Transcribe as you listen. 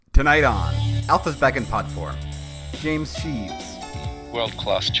Tonight on Alpha's Back in Pod Form, James Sheaves,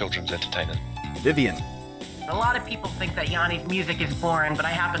 World-class children's entertainer. Vivian. A lot of people think that Yanni's music is boring, but I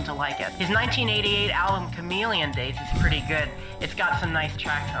happen to like it. His 1988 album Chameleon Days is pretty good. It's got some nice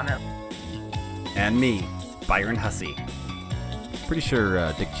tracks on it. And me, Byron Hussey. Pretty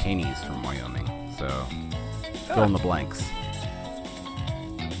sure Dick Cheney's from Wyoming, so fill in the blanks.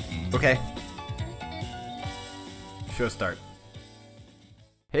 Okay. Show start.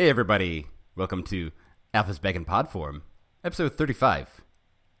 Hey everybody, welcome to Alpha's Back in Pod Form, episode 35,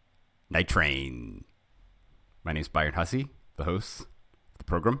 Night Train. My name's Byron Hussey, the host of the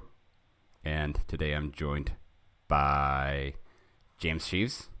program, and today I'm joined by James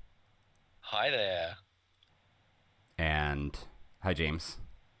Sheaves. Hi there. And hi James.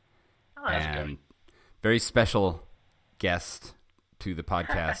 Oh, that's And good. very special guest to the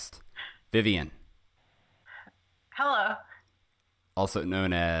podcast, Vivian, Hello. also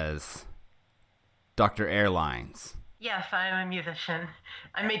known as Dr. Airlines, Yes, I'm a musician.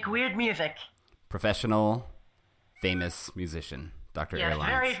 I make weird music. professional, famous musician, Dr. Yes, Airlines.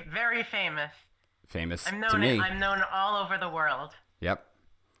 very, very famous. Famous I'm to known. me. I'm known all over the world. Yep.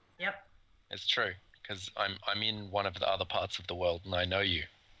 Yep. It's true, because I'm in one of the other parts of the world, and I know you.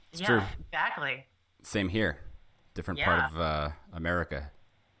 It's Yes, true. exactly. Same here. Different part of America.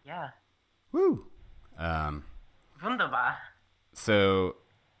 Yeah. Woo! Wunderbar. So,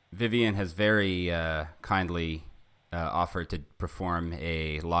 Vivian has very kindly offered to perform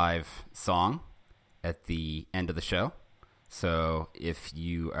a live song at the end of the show. So, if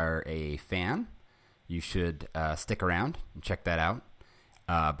you are a fan, you should stick around and check that out.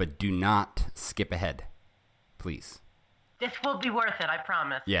 But do not skip ahead, please. This will be worth it, I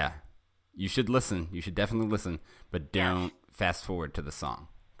promise. Yeah, you should listen. You should definitely listen, but don't fast forward to the song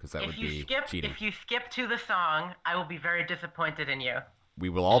because that would be cheating. If you skip to the song, I will be very disappointed in you. We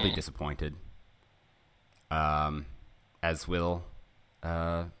will all be disappointed, as will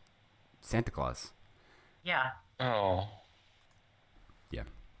Santa Claus. Yeah. Oh. Yeah.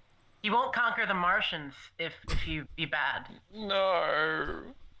 He won't conquer the Martians if you be bad. No.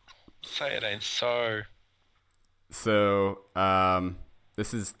 Say it ain't so. So,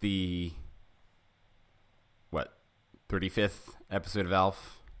 this is the 35th episode of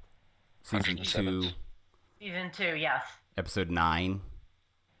Alf, season 2, 107th. Season 2, yes. episode 9,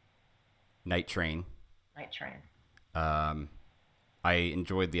 Night Train. Night Train. I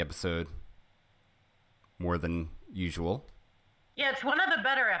enjoyed the episode more than usual. Yeah, it's one of the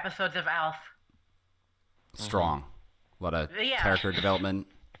better episodes of Alf. Strong. A lot of Yeah. character development.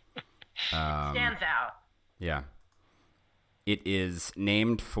 Stands out. Yeah. It is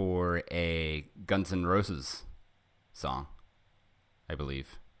named for a Guns N' Roses song, I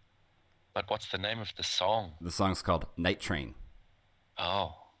believe. But what's the name of the song? The song's called Night Train.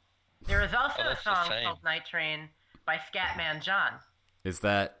 Oh. There is also Oh, a that's the song same. called Night Train by Scatman John.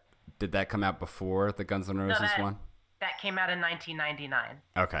 Did that come out before the Guns N' Roses one? That came out in 1999.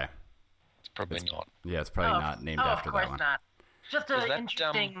 Okay. It's probably not. Yeah, it's probably not named after of course that one. not. Just Was an that,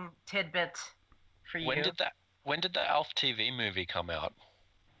 interesting tidbit for you. When did the Alf TV movie come out?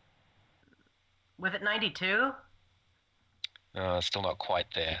 Was it 92? Still not quite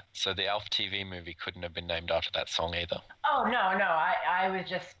there. So the Alf TV movie couldn't have been named after that song either. Oh, no. I was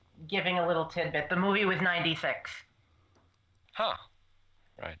just giving a little tidbit. The movie was 96. Huh.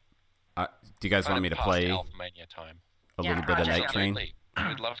 Right. Do you guys want me to play Alf Mania time. a Yeah, little bit of Roger. Night Train? Absolutely.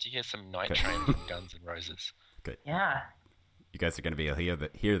 We'd love to hear some Night Okay. Train from Guns N' Roses. Good. Yeah. You guys are going to be able to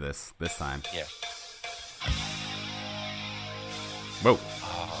hear this time. Yeah. Whoa.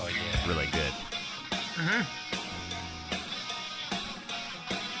 Oh, yeah. Really good.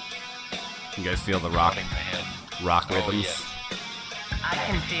 You guys feel the rock Nodding my head. rhythms? Oh, yes. I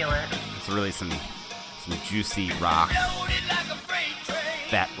can feel it. It's really some juicy rock,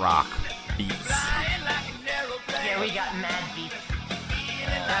 fat rock beats. Yeah, we got mad beats.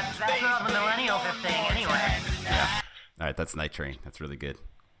 That's what the millennials are saying anyway. Yeah. All right, that's Night Train. That's really good.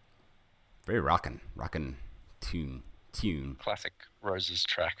 Very rockin' tune. Classic Roses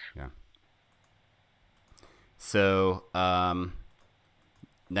track. Yeah. So,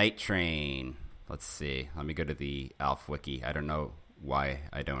 Night Train. Let's see. Let me go to the Alf Wiki. I don't know why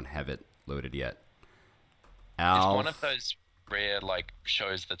I don't have it loaded yet. Alf. It's one of those rare,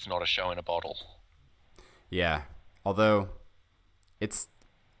 shows that's not a show in a bottle. Yeah. Although, it's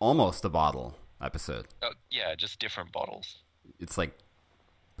almost a bottle episode. Oh, yeah, just different bottles. It's like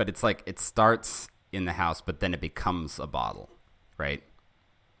it starts in the house, but then it becomes a bottle, right?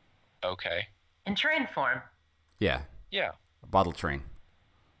 Okay. In train form. Yeah. Yeah. A bottle train.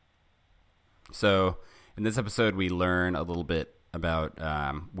 So, in this episode, we learn a little bit about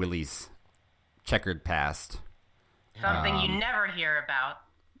Willie's checkered past. Something you never hear about.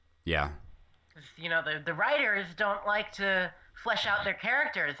 Yeah. Because, the writers don't like to flesh out their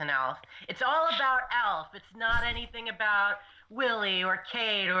characters in Alf. It's all about Alf. It's not anything about Willie or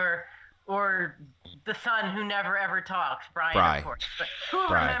Kate or the son who never ever talks, Brian, Bry. of course. But who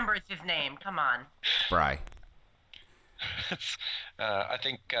Bry. remembers his name? Come on. Bry. I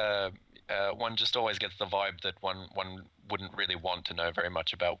think one just always gets the vibe that one wouldn't really want to know very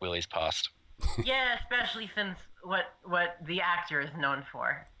much about Willie's past. Yeah, especially since what the actor is known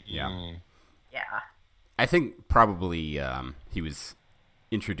for. Yeah. Yeah. I think probably he was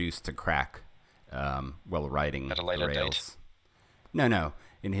introduced to crack while riding At a the later rails. No.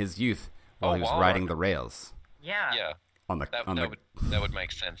 In his youth, while he was wow. riding the rails Yeah. Yeah, on the that would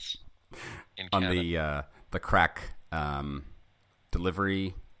make sense. In on canon. the crack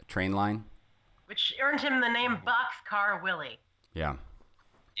delivery train line. Which earned him the name Boxcar Willie. Yeah.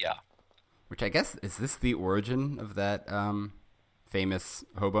 Yeah. Which I guess is this the origin of that famous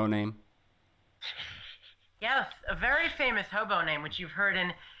hobo name? Yes, a very famous hobo name, which you've heard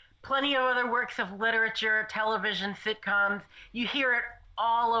in plenty of other works of literature, television, sitcoms. You hear it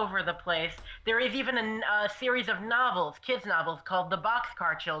all over the place. There is even a series of novels, kids' novels, called The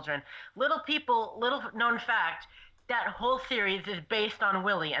Boxcar Children. Little known fact, that whole series is based on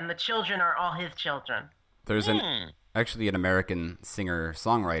Willie, and the children are all his children. There's actually an American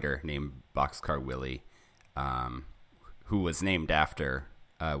singer-songwriter named Boxcar Willie, who was named after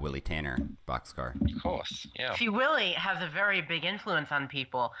Willie Tanner, Boxcar. Of course. Yeah. See, Willie has a very big influence on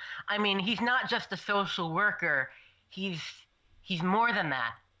people. I mean, he's not just a social worker. He's more than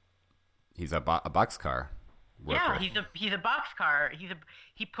that. He's a boxcar worker. Yeah, he's a boxcar.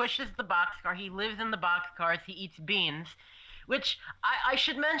 He pushes the boxcar. He lives in the boxcars. He eats beans, which I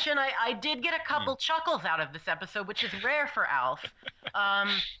should mention. I did get a couple chuckles out of this episode, which is rare for Alf.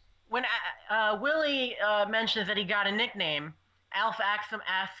 When Willie mentions that he got a nickname, Alf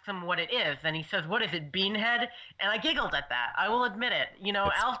asks him what it is, and he says, "What is it, Beanhead?" And I giggled at that. I will admit it.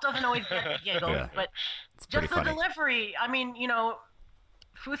 Alf doesn't always get the giggles, Yeah. but It's just pretty the funny. delivery. I mean,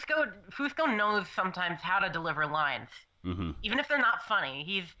 Fusco knows sometimes how to deliver lines, even if they're not funny.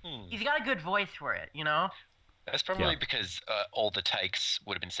 He's got a good voice for it. That's probably Yeah. because all the takes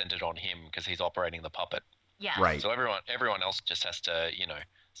would have been centered on him because he's operating the puppet. Yeah. Right. So everyone else just has to,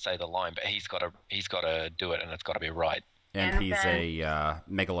 say the line, but he's got to do it, and it's got to be right. And And he's then- a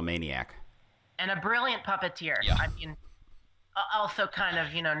megalomaniac. And a brilliant puppeteer. Yeah. I mean, also kind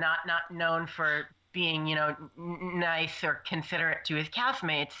of, not known for being, nice or considerate to his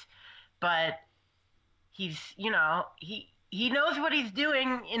castmates, but he's, he knows what he's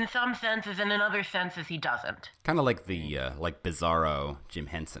doing in some senses, and in other senses he doesn't. Kind of like the bizarro Jim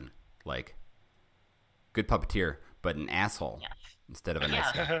Henson. Like, good puppeteer, but an asshole Yes. instead of a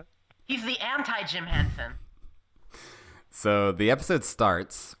nice guy. Yeah. He's the anti-Jim Henson. So the episode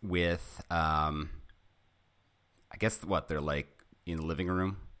starts with, I guess they're like in the living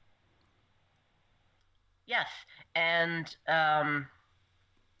room. Yes. And,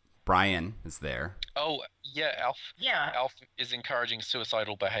 Brian is there. Oh, yeah, Alf. yeah. Alf is encouraging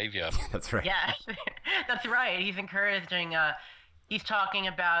suicidal behavior. That's right. Yeah, that's right. He's encouraging, he's talking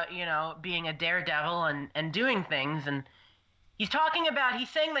about, being a daredevil and doing things. And he's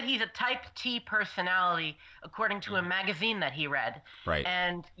saying that he's a type T personality, according to a magazine that he read. Right.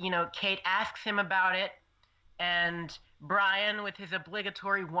 And, Kate asks him about it. And Brian, with his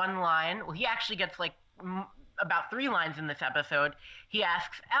obligatory one line, well, he actually gets like about 3 lines in this episode. He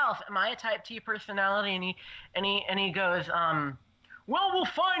asks Alf, "Am I a type T personality?" And he goes, "Well, we'll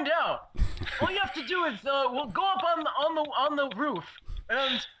find out. All you have to do is we'll go up on the roof,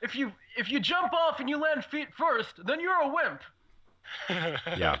 and if you jump off and you land feet first, then you're a wimp."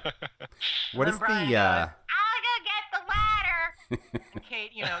 Yeah. What is Brian the? goes, "I'll go get the ladder." And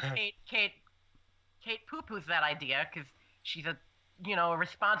Kate, Kate poo-poos that idea because she's a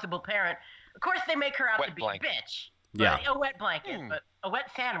responsible parent. Of course, they make her out Wet to be blanket. a bitch. Yeah. A wet blanket, but a wet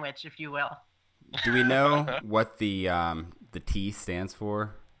sandwich, if you will. Do we know what the T stands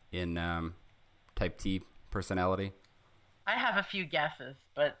for in type T personality? I have a few guesses,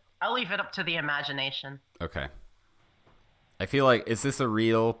 but I'll leave it up to the imagination. Okay. I feel like, is this a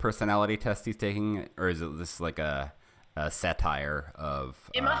real personality test he's taking, or is it this like a satire of?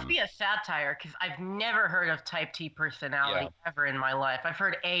 It must be a satire because I've never heard of type T personality ever in my life. I've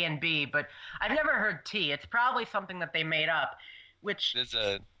heard A and B, but I've never heard T. It's probably something that they made up, which There's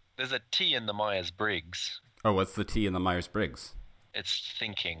a T in the Myers-Briggs. Oh, what's the T in the Myers-Briggs? It's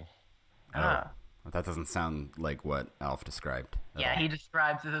thinking. Oh, that doesn't sound like what Alf described. at yeah, all. he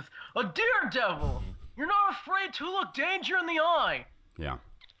describes it as a daredevil. You're not afraid to look danger in the eye. Yeah.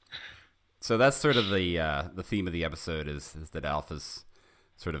 So that's sort of the theme of the episode is that Alf is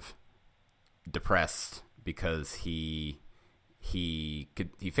sort of depressed because he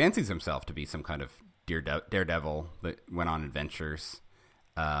fancies himself to be some kind of daredevil that went on adventures,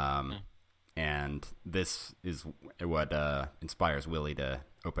 and this is what inspires Willie to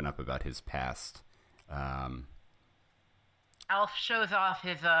open up about his past. Alf shows off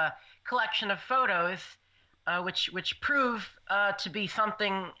his collection of photos, which prove to be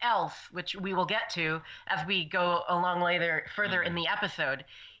something else, which we will get to as we go along further in the episode.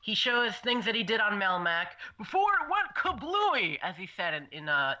 He shows things that he did on Melmac before it went kablooey, as he said in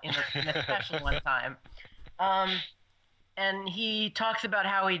a special one time. And he talks about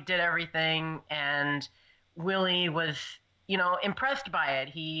how he did everything, and Willie was, impressed by it.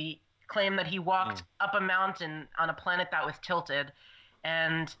 He claimed that he walked up a mountain on a planet that was tilted,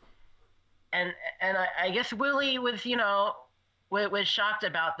 and I guess Willie was, was shocked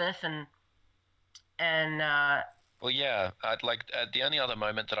about this, and well, yeah, the only other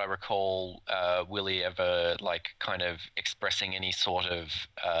moment that I recall Willie ever kind of expressing any sort of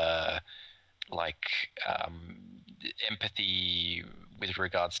empathy with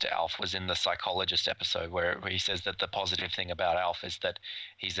regards to Alf was in the psychologist episode where he says that the positive thing about Alf is that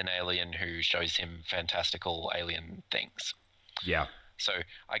he's an alien who shows him fantastical alien things. Yeah. So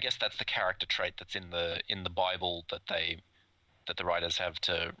I guess that's the character trait that's in the Bible that the writers have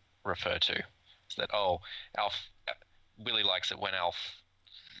to refer to. Is that Willie likes it when Alf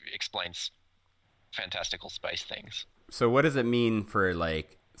explains fantastical space things. So what does it mean for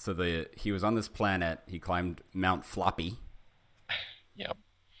he was on this planet, he climbed Mount Floppy. Yep.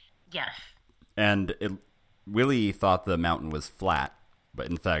 Yes. And Willie thought the mountain was flat, but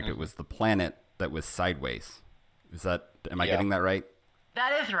in fact it was the planet that was sideways. Am I getting that right?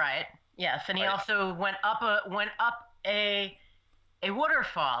 That is right. Yes, and he also went up a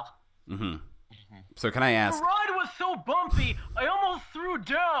waterfall. Mm-hmm. So can I ask? The ride was so bumpy, I almost threw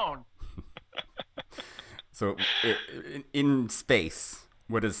down. So in space,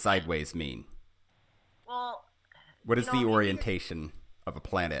 what does sideways mean? Well, what is the orientation of a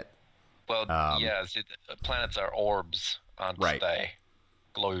planet? Well, planets are orbs, aren't they?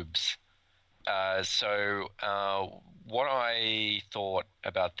 Globes. So what I thought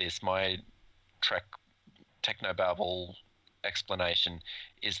about this, my technobabble explanation,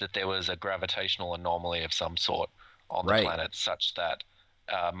 is that there was a gravitational anomaly of some sort on the planet, such that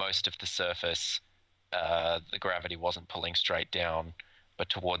most of the surface, the gravity wasn't pulling straight down, but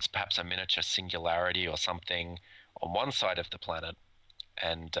towards perhaps a miniature singularity or something on one side of the planet,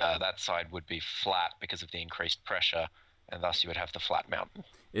 and that side would be flat because of the increased pressure, and thus you would have the flat mountain.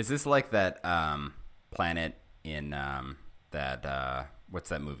 Is this like that planet in that what's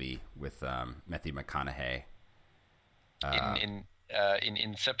that movie with Matthew McConaughey? In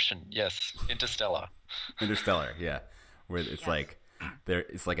Inception, yes, Interstellar. Interstellar, yeah, where it's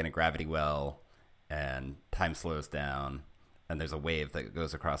it's like in a gravity well, and time slows down, and there's a wave that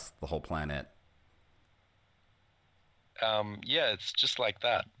goes across the whole planet. Yeah, it's just like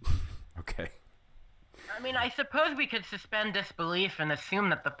that. Okay. I mean, I suppose we could suspend disbelief and assume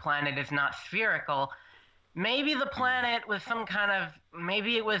that the planet is not spherical. Maybe the planet was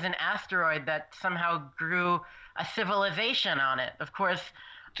maybe it was an asteroid that somehow grew a civilization on it. Of course,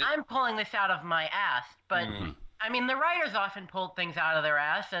 I'm pulling this out of my ass, but I mean, the writers often pulled things out of their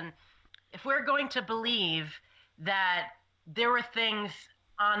ass, and if we're going to believe that there were things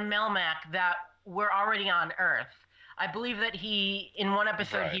on Melmac that were already on Earth, I believe that in one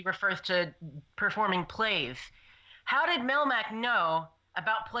episode, he refers to performing plays. How did Melmac know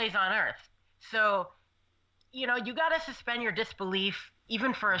about plays on Earth? So, you got to suspend your disbelief,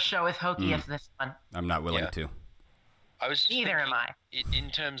 even for a show as hokey as this one. I'm not willing to. Neither am I.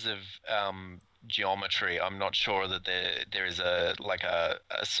 In terms of geometry, I'm not sure that there is a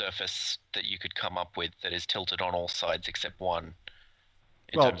surface that you could come up with that is tilted on all sides except one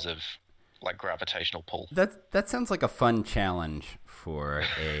in terms of gravitational pull. That sounds like a fun challenge for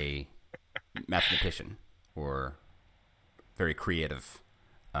a mathematician or very creative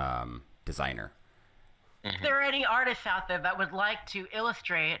designer. If there are any artists out there that would like to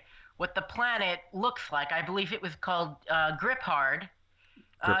illustrate what the planet looks like, I believe it was called Grip Hard.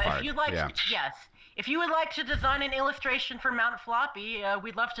 If you'd like, yes, if you would like to design an illustration for Mount Floppy,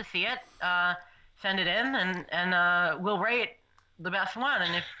 we'd love to see it. Send it in, and we'll rate the best one.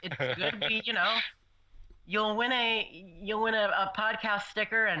 And if it's good, you'll win a podcast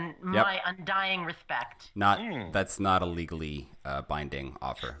sticker and my undying respect. That's not a legally binding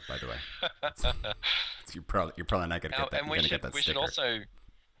offer, by the way. You're probably not going to get that. And we should also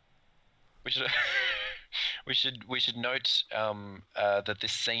We should we should note that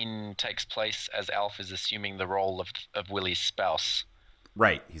this scene takes place as Alf is assuming the role of Willie's spouse.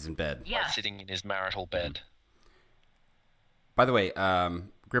 Right, he's in bed. Yeah. Sitting in his marital bed. By the way,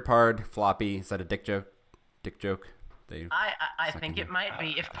 grip hard, floppy. Is that a dick joke? Dick joke? I think it might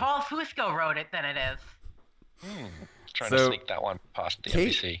be. If Paul Fusco wrote it, then it is. Trying to sneak that one past the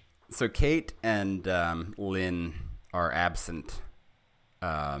NBC. So Kate and Lynn are absent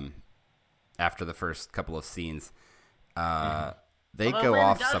after the first couple of scenes. They Although go Lynn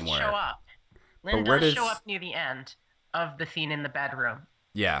off does somewhere. Show up. Lynn But does show up near the end of the scene in the bedroom.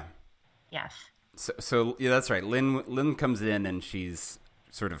 Yeah. Yes. So yeah, that's right. Lynn comes in and she's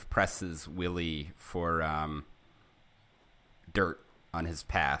sort of presses Willie for dirt on his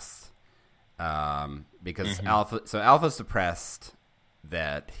past because Alpha's depressed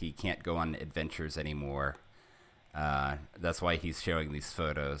that he can't go on adventures anymore. That's why he's showing these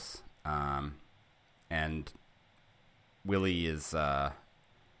photos, and Willie is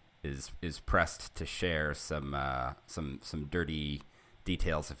pressed to share some dirty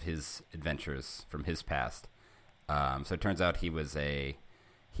details of his adventures from his past. So it turns out he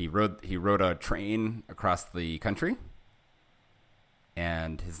rode a train across the country,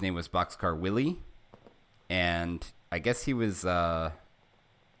 and his name was Boxcar Willie, and I guess he was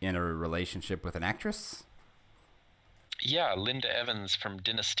in a relationship with an actress. Yeah, Linda Evans from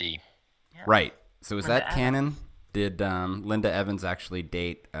Dynasty. Yeah. Right. So is Linda that canon? Did Linda Evans actually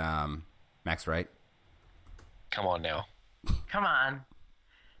date Max Wright? Come on now. Come on.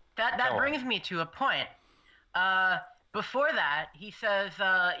 That brings me to a point. Before that, he says,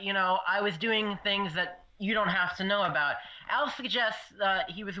 I was doing things that you don't have to know about. Al suggests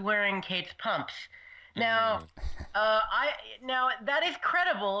he was wearing Kate's pumps. Now, that is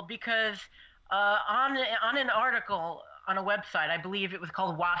credible because on an article on a website, I believe it was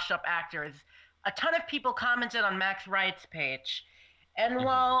called Washed Up Actors, a ton of people commented on Max Wright's page. And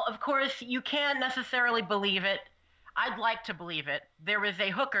while, of course, you can't necessarily believe it, I'd like to believe it. There was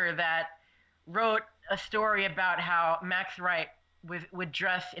a hooker that wrote a story about how Max Wright would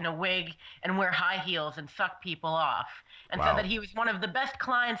dress in a wig and wear high heels and suck people off, and Wow. said that he was one of the best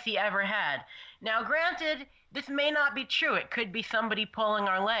clients he ever had. Now, granted, this may not be true. It could be somebody pulling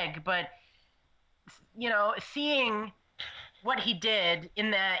our leg, but seeing what he did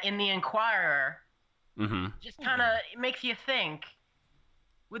in the Inquirer just kind of makes you think,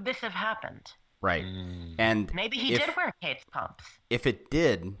 would this have happened? Right. And Maybe he did wear Kate's pumps. if it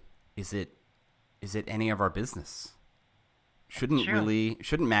did, is it any of our business?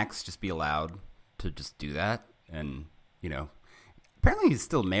 Shouldn't Max just be allowed to just do that? And apparently he's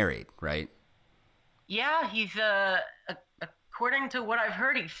still married, right? Yeah, he's according to what I've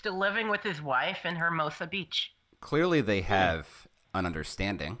heard, he's still living with his wife in Hermosa Beach. Clearly they have an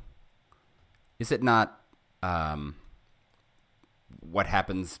understanding. Is it not what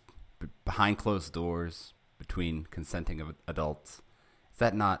happens behind closed doors between consenting adults? Is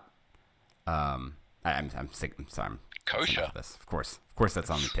that not I'm sick. I'm sorry. Kosher. This. Of course, that's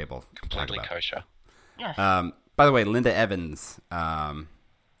on the table. Completely kosher. Yes. By the way, Linda Evans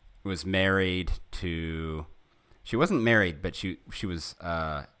was married to. She wasn't married, but she was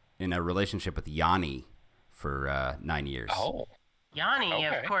in a relationship with Yanni for 9 years. Oh. Yanni,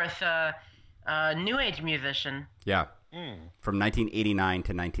 okay. of course, New Age musician. Yeah. From 1989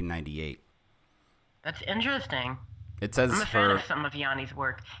 to 1998. That's interesting. It says I'm a fan of some of Yanni's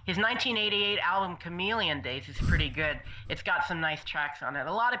work. His 1988 album Chameleon Days is pretty good. It's got some nice tracks on it.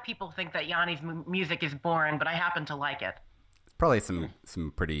 A lot of people think that Yanni's music is boring, but I happen to like it. probably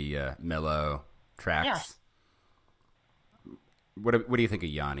some pretty mellow tracks. Yes. What do you think of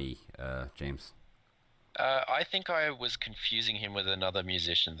Yanni, James? I think I was confusing him with another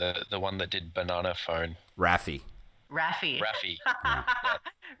musician, the one that did Banana Phone. Raffi. Raffi. Raffi.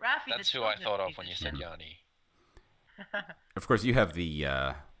 Raffi. That's who I thought of when you said Yanni. Of course, you have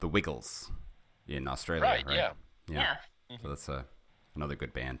the Wiggles in Australia, right? Yeah. Yeah. So that's another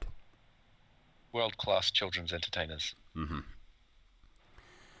good band. World-class children's entertainers. Mm-hmm.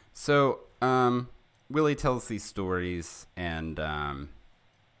 So Willie tells these stories, and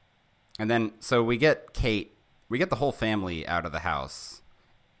then so we get Kate, we get the whole family out of the house,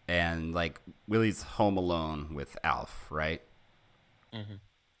 and like Willie's home alone with Alf, right? Mm-hmm.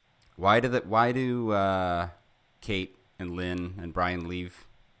 Why do Kate and Lynn and Brian leave?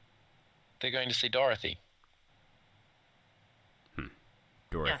 They're going to see Dorothy.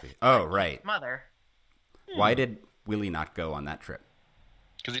 Dorothy. Yes. Oh, right. Mother. Why did Willie not go on that trip?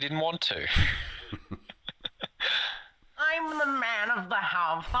 Because he didn't want to. I'm the man of the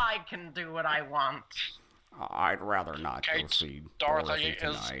house. I can do what I want. I'd rather not go Kate, see Dorothy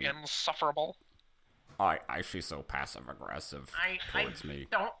is tonight. insufferable. She's so passive aggressive I towards me.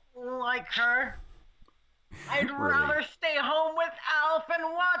 don't like her. I'd Really? rather stay home with Alf and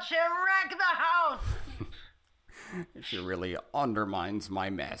watch him wreck the house. She really undermines my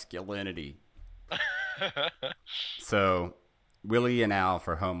masculinity. So, Willie and Alf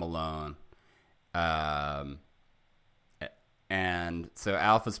are home alone. And so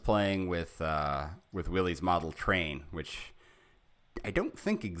Alf is playing with Willie's model train, which I don't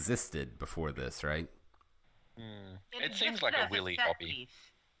think existed before this, right? It seems like a Willie hobby.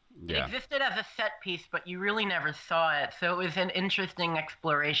 It Yeah. existed as a set piece, but you really never saw it. So it was an interesting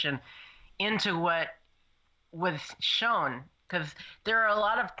exploration into what was shown, because there are a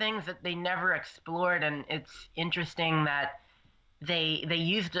lot of things that they never explored, and it's interesting that they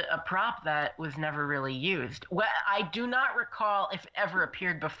used a prop that was never really used. Well, I do not recall if it ever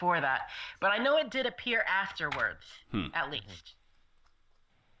appeared before that, but I know it did appear afterwards, at least.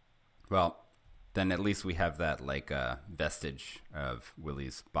 Well, then at least we have that like vestige of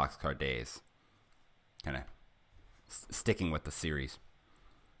Willie's boxcar days, kind of sticking with the series.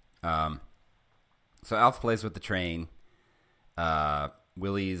 So Alf plays with the train.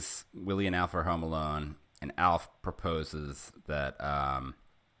 Willie and Alf are home alone, and Alf proposes that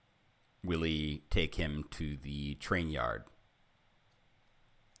Willie take him to the train yard.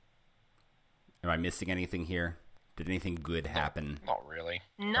 Am I missing anything here? Did anything good happen? Not really.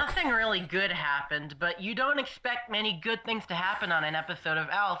 Nothing really good happened, but you don't expect many good things to happen on an episode of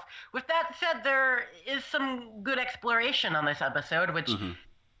Alf. With that said, there is some good exploration on this episode, which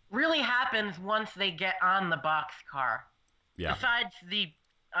really happens once they get on the boxcar. Yeah.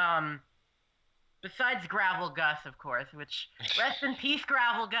 Besides Gravel Gus, of course, which rest in peace,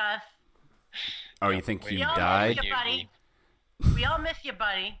 Gravel Gus. Oh, you think he We all died? miss you, buddy. We all miss you,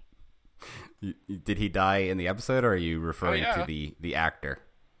 buddy. Did he die in the episode, or are you referring yeah. to the actor?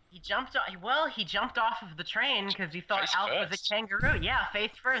 He jumped off of the train because he thought Face Alf was first. a kangaroo. Yeah,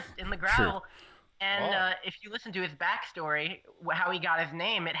 face first in the gravel. And if you listen to his backstory, how he got his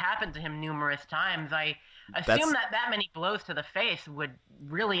name, it happened to him numerous times. I assume that many blows to the face would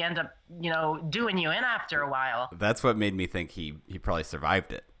really end up, doing you in after a while. That's what made me think he probably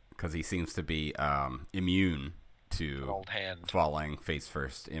survived it, because he seems to be immune to Old hand. falling face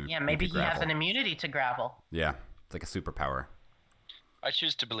first. Yeah, maybe into he has gravel. an immunity to gravel. Yeah, it's like a superpower. I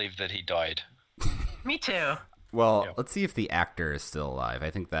choose to believe that he died. Me too. Well, Yeah. let's see if the actor is still alive. I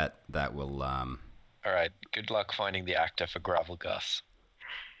think that will All right. Good luck finding the actor for Gravel Gus.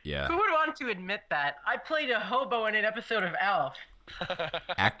 yeah. Who would want to admit that? I played a hobo in an episode of Alf.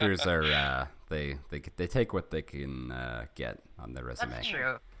 Actors are they take what they can get on their resume. That's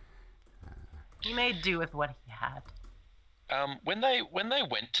true. He made do with what he had. When they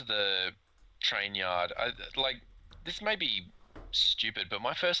went to the train yard, this may be stupid, but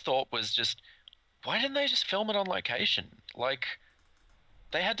my first thought was just, why didn't they just film it on location? Like,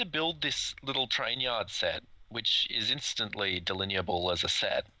 they had to build this little train yard set, which is instantly delineable as a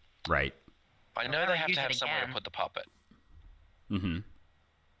set. Right. I know never they have use to have it somewhere to again. put the puppet, Mm-hmm.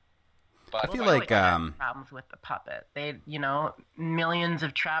 but I feel Well, like, they always have problems with the puppet. They, millions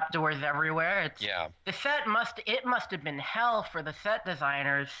of trapdoors everywhere. It's yeah. the set must have been hell for the set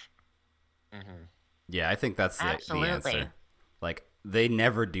designers. Hmm. Yeah, I think that's the Absolutely. answer. Like, they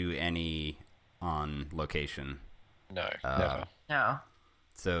never do any on location. No, never. No.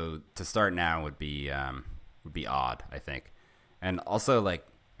 So to start now would be odd, I think. And also, like,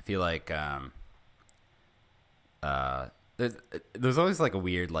 I feel like there's always like a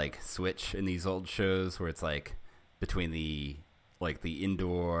weird like switch in these old shows where it's like between the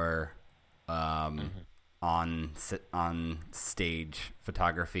indoor on stage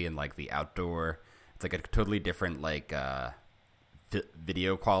photography and like the outdoor. It's like a totally different like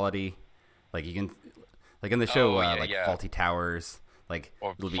video quality. Like you can like in the show yeah. Faulty Towers, like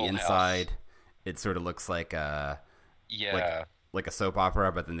Or it'll be Full House. inside. It sort of looks like Yeah. like a soap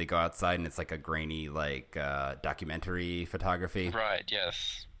opera, but then they go outside and it's like a grainy like documentary photography. Right,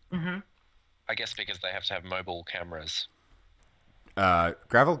 yes. Mm-hmm. I guess because they have to have mobile cameras.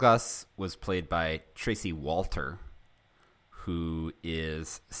 Gravel Gus was played by Tracy Walter, who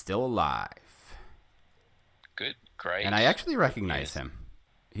is still alive. Good, great. And I actually recognize Yes. him.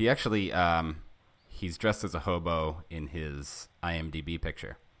 He actually, he's dressed as a hobo in his IMDb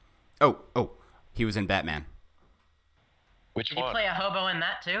picture. Oh, he was in Batman. Which Did you one? play a hobo in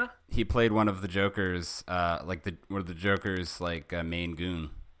that too? He played one of the Joker's, one of the Joker's main goon.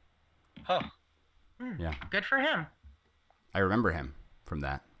 Huh. Yeah, Good for him. I remember him from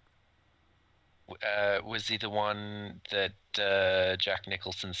that. Was he the one that Jack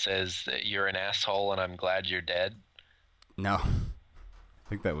Nicholson says that you're an asshole and I'm glad you're dead? No, I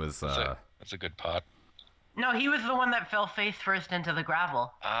think that was. That's a good part. No, he was the one that fell face first into the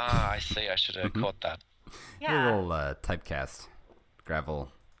gravel. Ah, I see. I should have caught that. Yeah. A little typecast,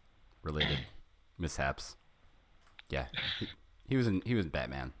 gravel-related mishaps. Yeah, he was in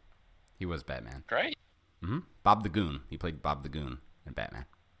Batman. He was Batman. Great. Bob the Goon. He played Bob the Goon in Batman.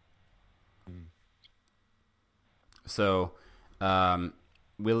 So,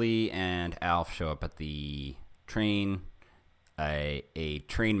 Willie and Alf show up at the train. A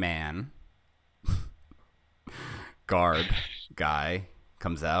train man guard guy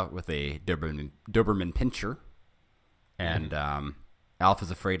comes out with a Doberman pinscher, and Alf is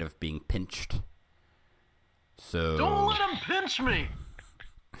afraid of being pinched. So don't let him pinch me.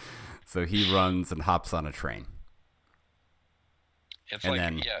 So he runs and hops on a train. It's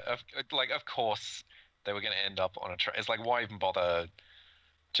and like, of course they were going to end up on a train. It's like, why even bother?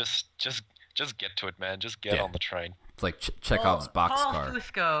 Just get to it, man. Just get on the train. It's like Chekhov's boxcar. Paul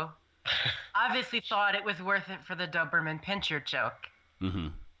Fusco obviously thought it was worth it for the Doberman pinscher joke. Mm-hmm.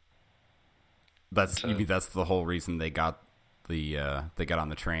 That's the whole reason they got on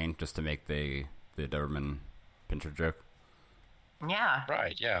the train, just to make the Doberman pinscher joke. Yeah.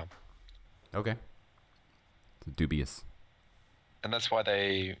 Right. Yeah. Okay. It's dubious. And that's why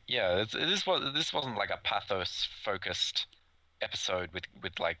this wasn't like a pathos focused episode with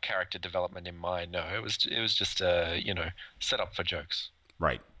like character development in mind. No, it was just set up for jokes.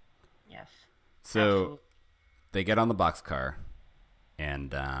 Right. Yes. So Absolutely. They get on the boxcar,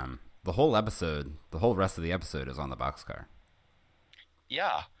 and the whole rest of the episode is on the boxcar.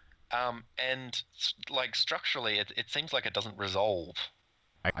 Yeah. And like structurally, it seems like it doesn't resolve.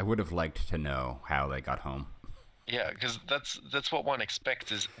 I would have liked to know how they got home. Yeah, because that's what one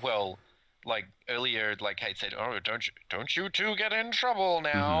expects is, well, like earlier, like Kate said, oh, don't you two get in trouble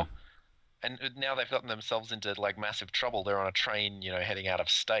now. And now they've gotten themselves into like massive trouble. They're on a train, heading out of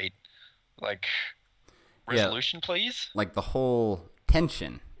state. Like, resolution, please? Like the whole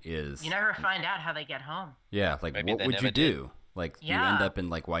tension is... You never find out how they get home. Yeah, like maybe what would you do? Like, you end up in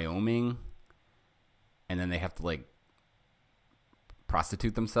like Wyoming, and then they have to like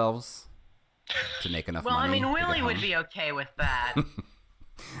prostitute themselves to make enough money. Well, I mean, Willie would be okay with that.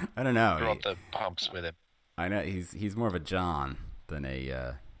 I don't know. Brought the pumps with him. I know he's more of a John than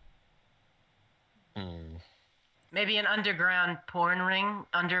a. Maybe an underground porn ring,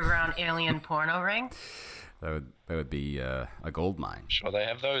 underground alien porno ring. That would be a gold mine. Sure, they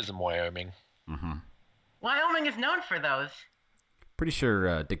have those in Wyoming. Mm-hmm. Wyoming is known for those. Pretty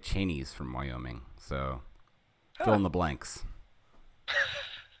sure Dick Cheney's from Wyoming, so fill in the blanks.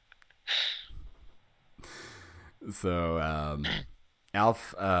 So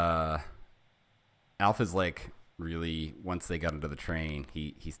Alf is like really, once they got into the train,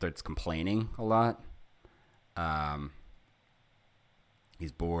 he starts complaining a lot.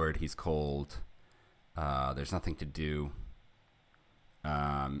 He's bored, he's cold, there's nothing to do,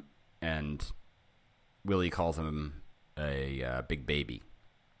 and Willie calls him a big baby.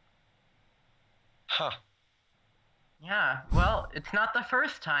 Huh. Yeah, well, it's not the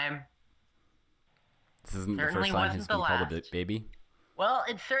first time. This isn't Certainly the first time wasn't he's the been called a last. baby? Well,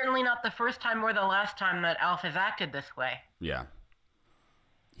 it's certainly not the first time or the last time that Alf has acted this way. Yeah.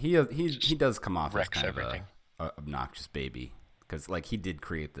 He does come off as kind everything. of a obnoxious baby, because like he did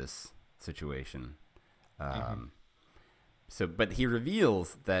create this situation. So, but he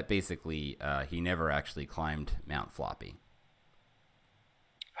reveals that basically he never actually climbed Mount Floppy.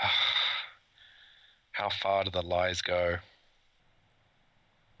 How far do the lies go?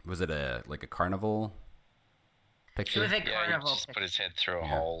 Was it a carnival picture? It was a Yeah, carnival he just picture. put his head through a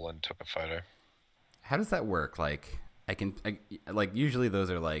hole and took a photo. How does that work? Like, usually those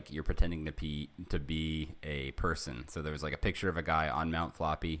are like you're pretending to be a person. So there was like a picture of a guy on Mount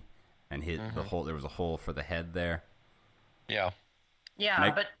Floppy, and the hole. There was a hole for the head there. Yeah.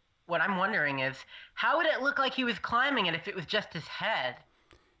 Yeah, but what I'm wondering is, how would it look like he was climbing it if it was just his head?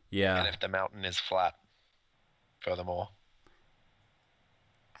 Yeah. And if the mountain is flat, furthermore.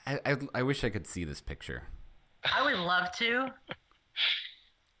 I wish I could see this picture. I would love to.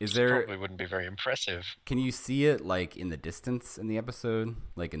 Is there? Probably wouldn't be very impressive. Can you see it like in the distance in the episode?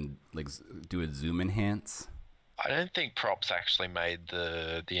 Do a zoom enhance? I don't think props actually made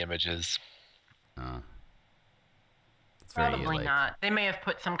the images. It's very, Probably not. They may have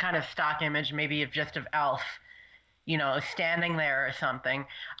put some kind of stock image, maybe of Alf, standing there or something.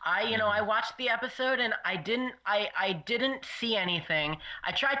 I watched the episode and I didn't see anything.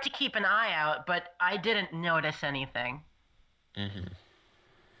 I tried to keep an eye out, but I didn't notice anything.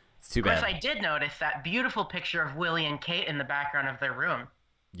 It's too Of course, bad. I did notice that beautiful picture of Willie and Kate in the background of their room.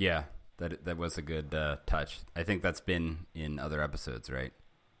 Yeah, that was a good touch. I think that's been in other episodes, right?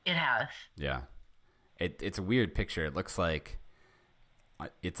 It has. Yeah. It's a weird picture. It looks like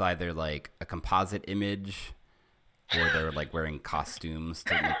it's either like a composite image or they're like wearing costumes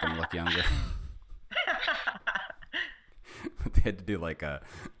to make them look younger. They had to do like a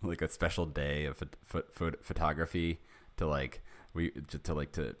special day of photography to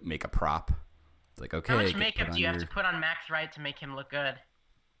make a prop. It's like, okay, How much makeup do you have to put on Max Wright to make him look good?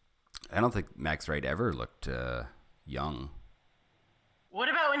 I don't think Max Wright ever looked young. What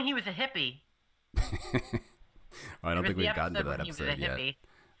about when he was a hippie? I don't think we've gotten to that episode yet.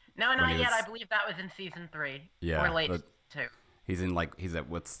 No, not yet. I believe that was in season 3. Yeah, or late 2. He's at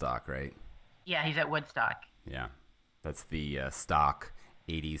Woodstock, right? Yeah, he's at Woodstock. Yeah, that's the stock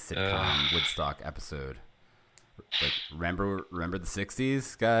 80s sitcom Woodstock episode. Like, remember the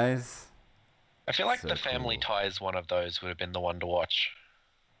 60s, guys? I feel like So the Family cool. Ties one of those would have been the one to watch.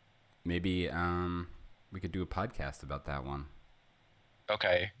 Maybe we could do a podcast about that one.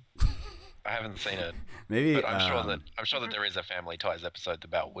 Okay. I haven't seen it, Maybe but I'm sure that there is a Family Ties episode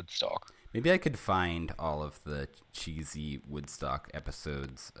about Woodstock. maybe I could find all of the cheesy Woodstock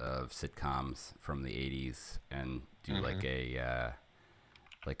episodes of sitcoms from the 80s and do like a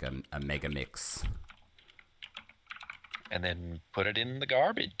mega mix. And then put it in the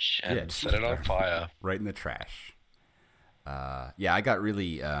garbage and Yeah, just set it on fire. Right in the trash. Yeah, I got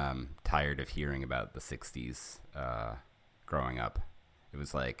really tired of hearing about the 60s growing up. It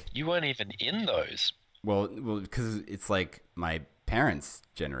was like, You weren't even in those. well, because it's like my parents'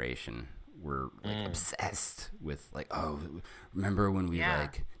 generation were like obsessed with like, oh, remember when we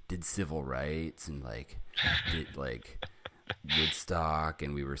like did civil rights and like did like Woodstock,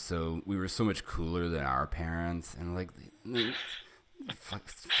 and we were so much cooler than our parents, and like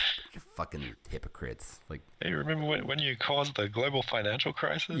fucking hypocrites. Like, Hey, remember when you caused the global financial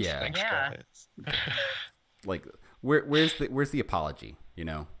crisis? Yeah. Thanks, Yeah. guys. like where's the apology? You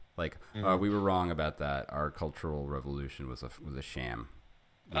know, like we were wrong about that. Our cultural revolution was a sham.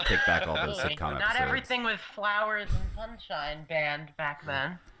 We take back all those Totally. sitcom Not episodes. everything was flowers and sunshine banned back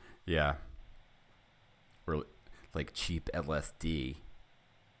then. Yeah. Or like cheap LSD.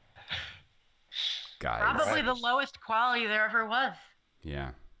 Guys. Probably the lowest quality there ever was.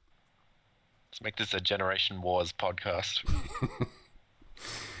 Yeah. Let's make this a Generation Wars podcast.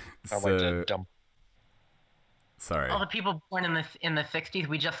 I So, went to dump. sorry. All the people born in the 60s,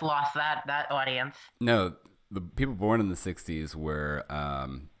 we just lost that audience. No, the people born in the 60s were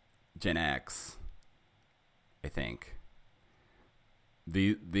Gen X, I think.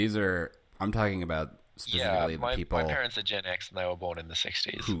 These are, I'm talking about specifically the people my parents are Gen X and they were born in the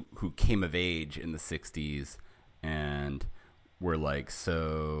 60s. who came of age in the 60s and were like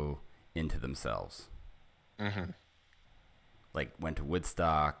so into themselves. Mm-hmm. Like went to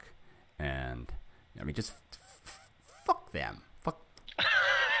Woodstock and I mean just fuck them.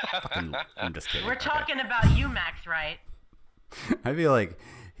 Fucking, I'm just kidding. We're Okay. talking about you, Max, right? I feel like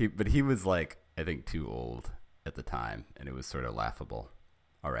he was like, I think too old at the time, and it was sort of laughable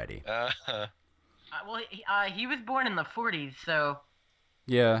already. Well, he was born in the 40s, so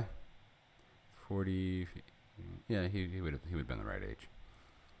Yeah, 40. Yeah, he would have been the right age.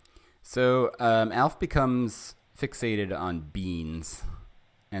 So Alf becomes fixated on beans,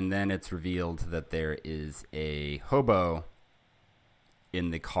 and then it's revealed that there is a hobo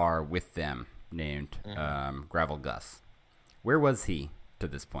in the car with them named Gravel Gus. Where was he to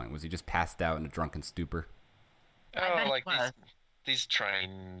this point? Was he just passed out in a drunken stupor? I bet Oh, he like was. these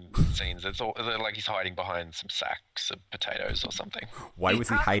train scenes. They're like he's hiding behind some sacks of potatoes or something. Why he's was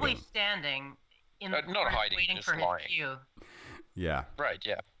he probably hiding? standing in the Not front hiding, waiting just for his lying. cue. Yeah, Right,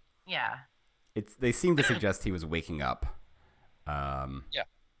 yeah. Yeah. they seem to suggest he was waking up.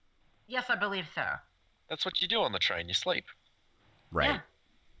 Yes, I believe so. That's what you do on the train, you sleep. Right.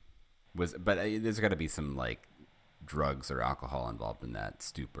 But there's got to be some like drugs or alcohol involved in that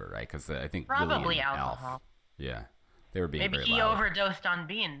stupor, right? Because I think Willie Probably and alcohol. Alf, yeah, they were being Maybe very he loud. overdosed on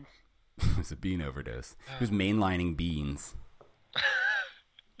beans. It was a bean overdose. He was mainlining beans.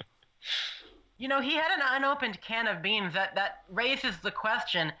 You know, he had an unopened can of beans. That raises the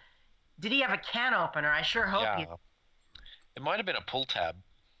question, did he have a can opener? I sure hope he... Yeah. It might have been a pull tab.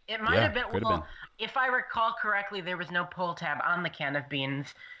 It might Yeah, have been... could have Well, been. if I recall correctly, there was no pull tab on the can of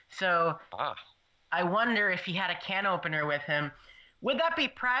beans. So Ah. I wonder if he had a can opener with him. Would that be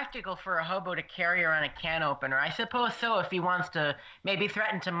practical for a hobo to carry around a can opener? I suppose so, if he wants to maybe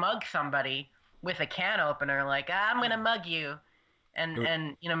threaten to mug somebody with a can opener, like, I'm going to mug you,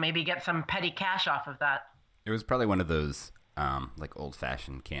 and you know, maybe get some petty cash off of that. It was probably one of those like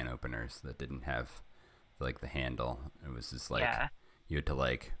old-fashioned can openers that didn't have like the handle. It was just like you had to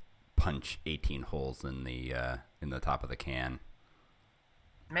like punch 18 holes in the top of the can.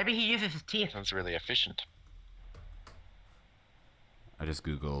 Maybe he uses his teeth. Sounds really efficient. I just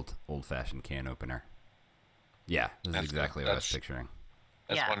Googled old-fashioned can opener. Yeah, this is exactly what I was picturing.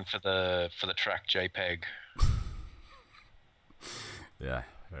 That's one for the track JPEG. Yeah,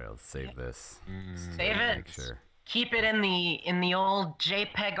 all right, let's save this. Save it. Make sure. Keep it in the old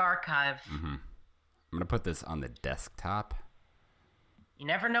JPEG archives. I'm gonna put this on the desktop. You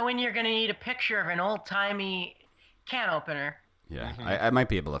never know when you're gonna need a picture of an old-timey can opener. Yeah, I might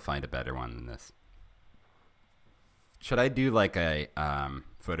be able to find a better one than this. Should I do like a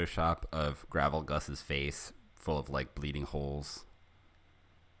Photoshop of Gravel Gus's face full of like bleeding holes?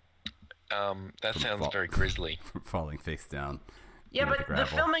 That sounds very grisly. Falling face down. Yeah, but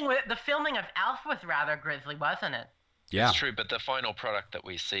the filming of Alf was rather grisly, wasn't it? Yeah, it's true. But the final product that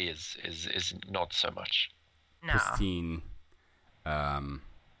we see is not so much. No. Pristine,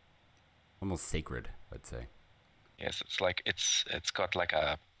 almost sacred, I'd say. Yes, it's like it's got like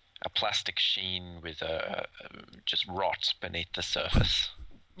a plastic sheen with just rot beneath the surface.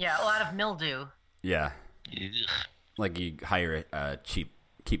 Yeah, a lot of mildew. Yeah. Ugh. Like you hire a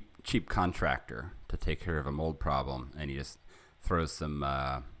cheap contractor to take care of a mold problem, and you just throw some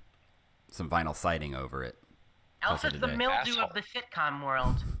vinyl siding over it. Alf is the mildew of the sitcom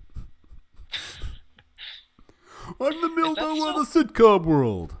world. I'm the mildew of the sitcom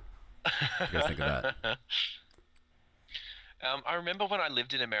world. What do you guys think of that? I remember when I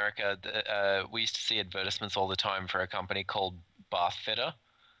lived in America, we used to see advertisements all the time for a company called Bath Fitter,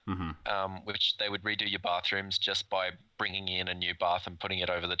 which they would redo your bathrooms just by bringing in a new bath and putting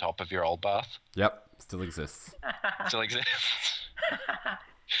it over the top of your old bath. Yep, still exists. Still exists.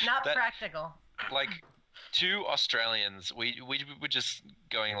 Not practical. Like, two Australians, we were just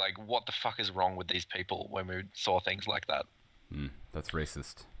going like, what the fuck is wrong with these people when we saw things like that? That's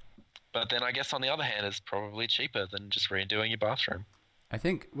racist. But then I guess on the other hand, it's probably cheaper than just redoing your bathroom. I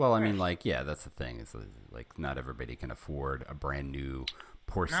think, well, I mean, like, yeah, that's the thing. Is like not everybody can afford a brand new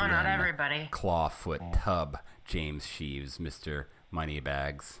porcelain not everybody. clawfoot tub, James Sheaves, Mr.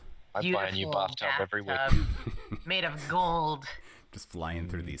 Moneybags. I buy a new bathtub every week. Made of gold. Just flying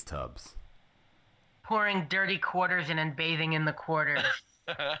through these tubs. Pouring dirty quarters in and bathing in the quarters.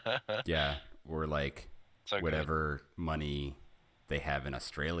 Yeah, or like whatever money they have in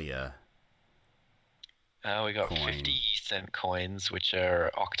Australia. We got 50-cent coins, which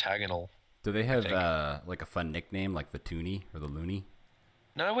are octagonal. Do they have like a fun nickname, like the Toonie or the Looney?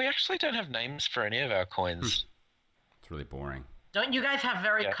 No, we actually don't have names for any of our coins. It's really boring. Don't you guys have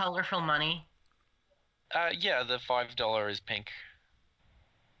very colorful money? Yeah, the $5 is pink.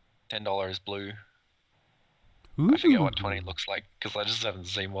 $10 is blue. Ooh. I forget what 20 looks like, because I just haven't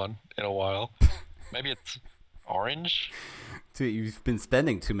seen one in a while. Maybe it's orange? So you've been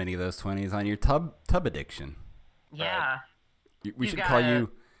spending too many of those 20s on your tub addiction. Yeah. Right. We should call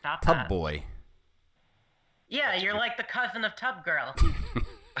you Tub Boy. Yeah, you're like the cousin of Tub Girl.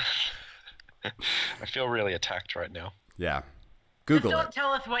 I feel really attacked right now. Yeah. Google Just don't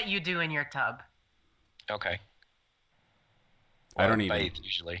tell us what you do in your tub. Okay. Well, I don't even bathe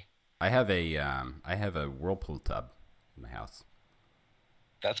usually. I have a whirlpool tub in my house.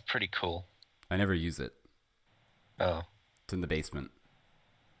 That's pretty cool. I never use it. Oh. It's in the basement.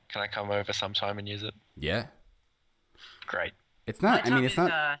 Can I come over sometime and use it? Yeah. Great. It's not. I mean, it's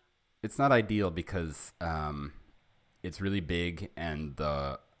not. It's not ideal because it's really big and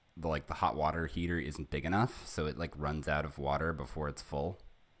the hot water heater isn't big enough, so it like runs out of water before it's full.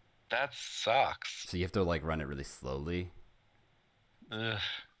 That sucks. So you have to like run it really slowly. Ugh.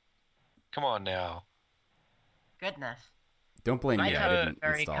 Come on now. Goodness. Don't blame me. I didn't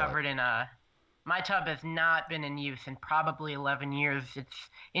very install covered it. in my tub has not been in use in probably 11 years.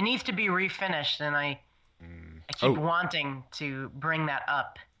 It needs to be refinished, and I keep wanting to bring that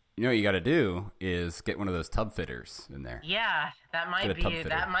up. You know what you got to do is get one of those tub fitters in there. Yeah, that might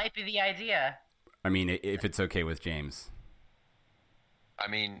be the idea. I mean, if it's okay with James. I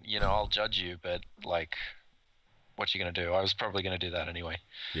mean, I'll judge you, but like, what you gonna do? I was probably gonna do that anyway.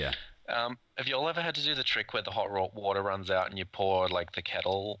 Yeah. Have you all ever had to do the trick where the hot water runs out and you pour like the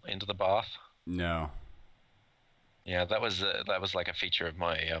kettle into the bath? No. Yeah, that was like a feature of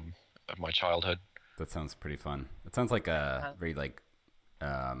my childhood. That sounds pretty fun. It sounds like a very like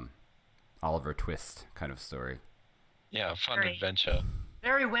Oliver Twist kind of story. Yeah, fun adventure.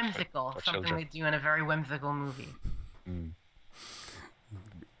 Very whimsical. For something children. they do in a very whimsical movie.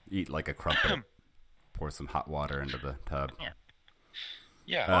 Eat like a crumpet. Pour some hot water into the tub. Yeah.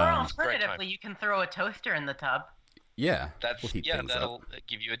 Yeah. Or it's a great time. alternatively, you can throw a toaster in the tub. Yeah. That's we'll heat things that'll up.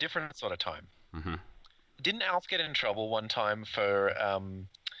 give you a different sort of time. Mm-hmm. Didn't Alf get in trouble one time for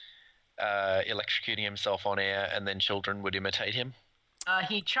electrocuting himself on air, and then children would imitate him?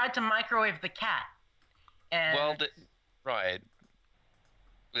 He tried to microwave the cat. And Well, right.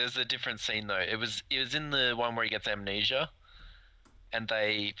 There's a different scene though. It was in the one where he gets amnesia, and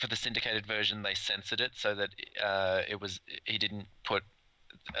for the syndicated version they censored it so that he didn't put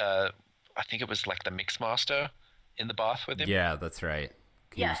I think it was like the mixmaster in the bath with him. Yeah, that's right.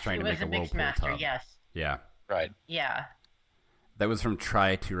 He was trying to make a whirlpool Mixmaster, tub. yes. Yeah. Right. Yeah. That was from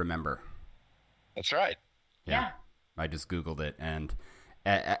Try to Remember. That's right. Yeah. I just Googled it, and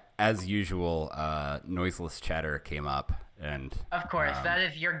as usual, noiseless chatter came up, and Of course, that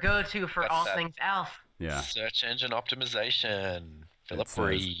is your go-to for That's all that. things Alf. yeah, Search engine optimization. Philip says-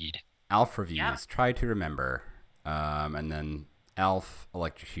 Reed. Alf reviews. Yeah. Try to Remember, and then Alf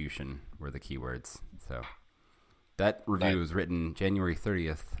electrocution were the keywords. So that review Right. was written January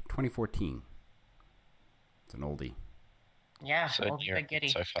 30th, 2014. It's an oldie. Yeah, So old near spaghetti.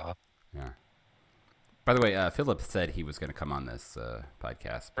 so far. Yeah. By the way, Philip said he was going to come on this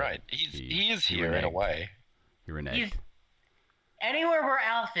podcast. but Right. He is he here in a reneged. way. He reneged. He's anywhere where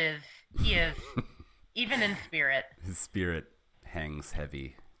Alf is, he is, even in spirit. His spirit hangs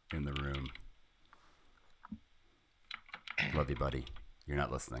heavy in the room. Love you, buddy. You're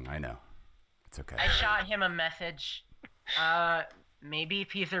not listening. I know. It's okay. I shot him a message. Maybe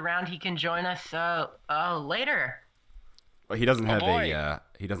if he's around, he can join us later. Well, he doesn't have boy.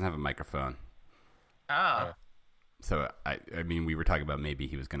 a microphone. Oh, So I mean, we were talking about maybe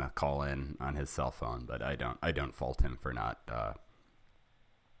he was going to call in on his cell phone, but I don't fault him for not,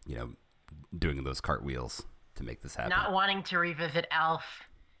 doing those cartwheels to make this happen. not wanting to revisit Alf.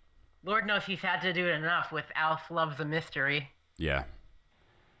 Lord knows he's had to do it enough with Alf Loves a Mystery. Yeah,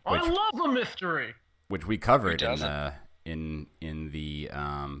 I love a mystery. which we covered Who in doesn't? the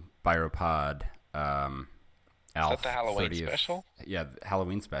Biropod. Alf the Halloween 30th special? Yeah, the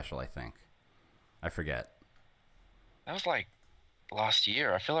Halloween special. I think. I forget. That was like last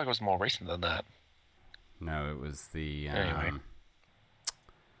year. I feel like it was more recent than that. No, it was the. Anyway.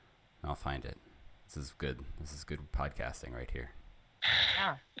 I'll find it. This is good. This is good podcasting right here.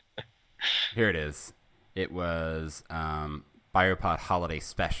 Yeah. Here it is. It was Biopod Holiday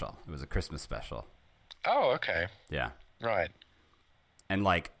Special. It was a Christmas special. Oh, okay. Yeah. Right. And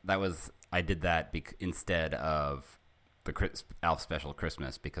I did that instead of the Alf Special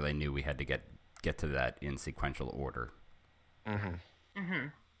Christmas because I knew we had to get to that in sequential order. Mm-hmm.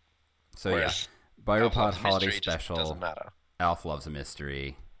 So Whereas yeah, Alf Biopod Loves a Holiday Mystery just Special. doesn't matter. Alf Loves a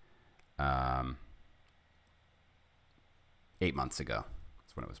Mystery. 8 months ago.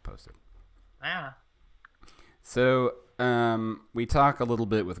 That's when it was posted. Yeah. So we talk a little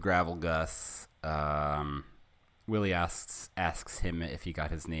bit with Gravel Gus. Willie asks him if he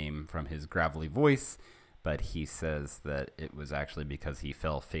got his name from his gravelly voice, but he says that it was actually because he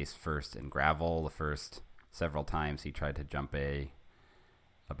fell face first in gravel the first several times he tried to jump a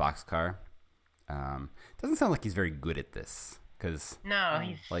boxcar. Doesn't sound like he's very good at this because No,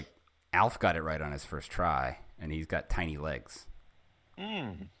 he's like Alf got it right on his first try, and he's got tiny legs.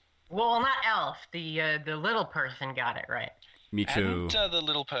 well, not Alf. The little person got it right. Michu, Hadn't the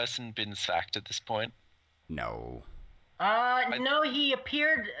little person been sacked at this point? no. No, he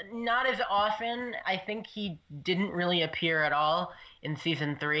appeared not as often. I think he didn't really appear at all in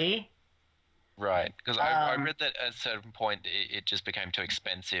season 3. Right, because I read that at a certain point it just became too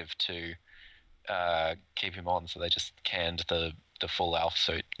expensive to keep him on, so they just canned the full Alf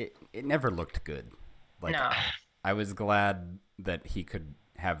suit. It never looked good. Like No. I was glad that he could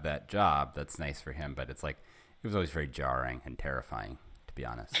have that job. That's nice for him, but it's like it was always very jarring and terrifying, to be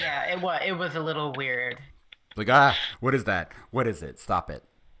honest. Yeah, it was a little weird. Like, what is that? What is it? Stop it.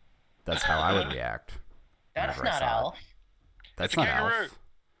 That's how I would react. That's whenever I not saw it. Alf. That's It's a not kangaroo. Alf.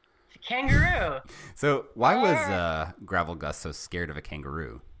 It's a kangaroo. So why was Gravel Gus so scared of a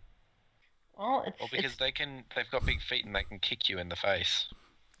kangaroo? Well, Well, because they've got big feet and they can kick you in the face.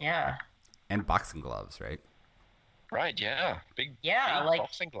 yeah. And boxing gloves, right? Right, yeah. Big like-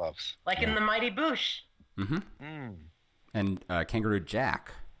 boxing gloves. Like in the Mighty Boosh. And Kangaroo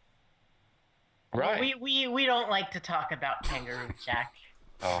Jack. Right. We don't like to talk about Kangaroo Jack.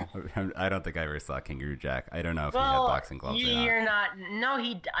 Oh, I don't think I ever saw Kangaroo Jack. I don't know if Well, he had boxing gloves or not. you're not.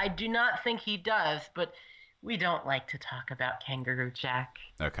 No, I do not think he does. But we don't like to talk about Kangaroo Jack.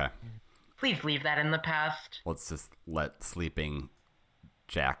 Okay. Please leave that in the past. Let's just let sleeping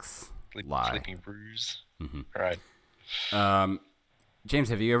Jacks lie. sleeping ruse. Right. James,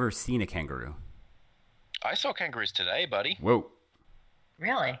 have you ever seen a kangaroo? I saw kangaroos today, buddy. Whoa.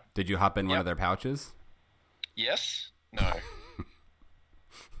 Really? Did you hop in one Yep. of their pouches? Yes? No.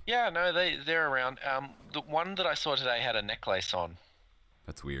 Yeah, no, they're around. The one that I saw today had a necklace on.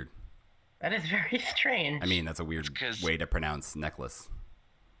 That's weird. That is very strange. I mean, that's a weird way to pronounce necklace.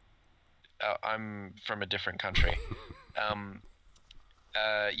 I'm from a different country.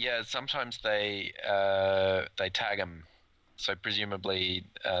 Yeah, sometimes they tag them, so presumably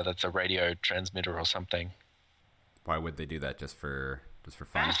that's a radio transmitter or something. Why would they do that? Just for fun?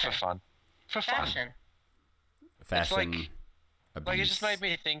 Fashion. Just for fun. For fun. Fashion. Like it just made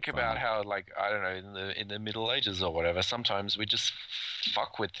me think about how, like, I don't know, in the Middle Ages or whatever, sometimes we just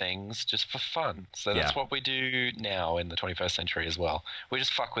fuck with things just for fun. So that's what we do now in the 21st century as well. We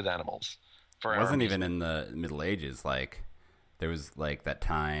just fuck with animals. It wasn't even in the Middle Ages. Like, there was like that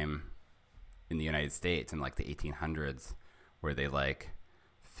time in the United States in like the 1800s where they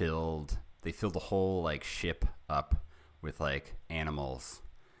filled a whole like ship up with like animals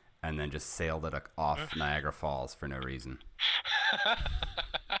and then just sailed it off Niagara Falls for no reason.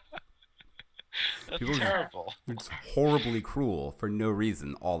 That's terrible. It's horribly cruel for no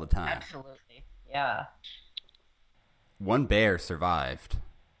reason all the time. Absolutely. Yeah. One bear survived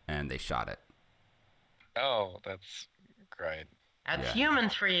and they shot it. Oh, that's great. That's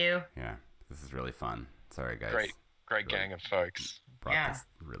humans for you. Yeah, this is really fun. Sorry, guys. Great really gang of folks. Brought this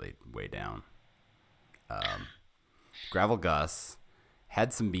really way down. Gravel Gus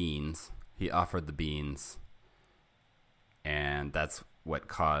had some beans. He offered the beans, and that's what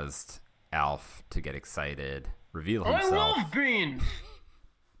caused Alf to get excited, reveal himself. I love beans!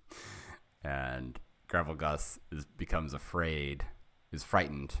 And Gravel Gus becomes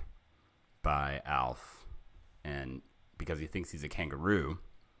frightened by Alf, and because he thinks he's a kangaroo,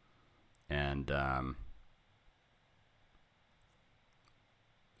 and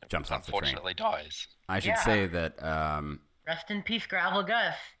jumps off the train. Unfortunately dies. I should say that rest in peace, Gravel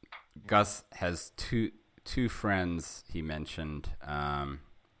Gus. Gus has two friends he mentioned. Who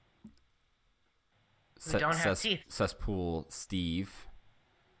don't have teeth. Cesspool Steve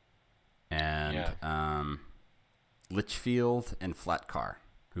and Litchfield and Flatcar,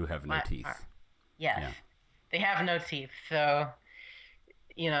 who have no teeth. Yes. Yeah. They have no teeth, so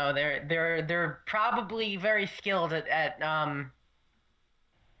they're probably very skilled at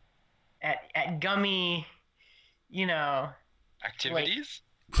gummy, activities.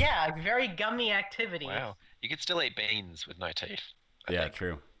 Very gummy activities. Wow, you could still eat beans with no teeth. I think.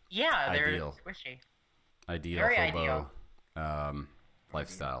 True. Yeah, they're ideal. Squishy. Ideal very hobo ideal.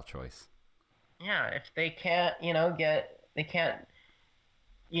 Lifestyle choice. Yeah, if they can't,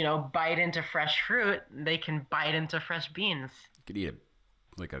 bite into fresh fruit, they can bite into fresh beans. You could eat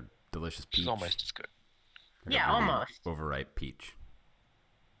a delicious peach. It's almost as good. Like almost. Overripe peach.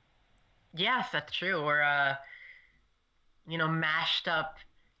 Yes, that's true. Or, mashed up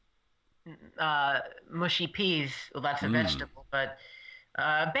mushy peas. Well, that's a vegetable, but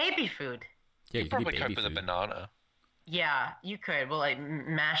baby food. Yeah, you probably cope with a banana. Yeah, you could. Well,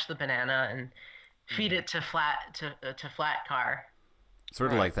 mash the banana and feed it to Flatcar.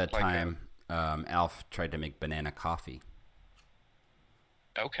 Sort of like that time Alf tried to make banana coffee.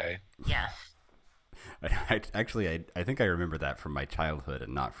 Okay. Yes. I think I remember that from my childhood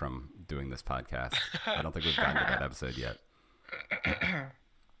and not from doing this podcast. I don't think we've gotten to that episode yet.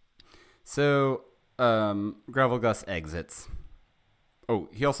 So, Gravel Gus exits. Oh,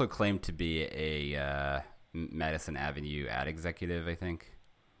 he also claimed to be a Madison Avenue ad executive, I think.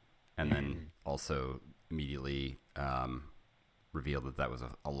 And then also immediately revealed that was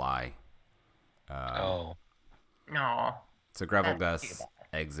a lie. No. So Gravel Gus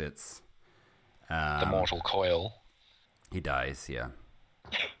exits. The mortal coil. He dies, yeah.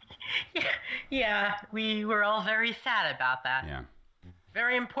 Yeah, we were all very sad about that. Yeah.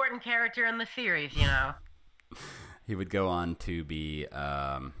 Very important character in the series, He would go on to be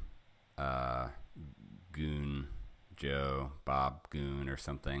Goon Joe, Bob Goon or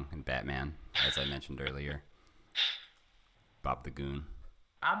something in Batman, as I mentioned earlier. Bob the Goon.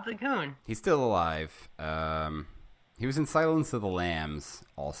 Bob the Goon. He's still alive. He was in Silence of the Lambs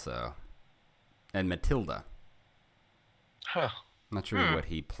also. And Matilda. Huh. I'm not sure what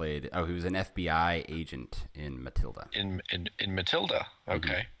he played. Oh, he was an FBI agent in Matilda. In Matilda. Okay.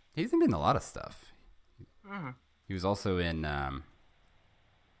 Mm-hmm. He's been in a lot of stuff. He was also in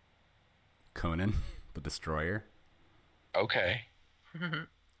Conan the Destroyer. Okay.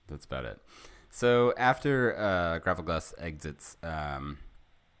 That's about it. So after Gravel Gus exits,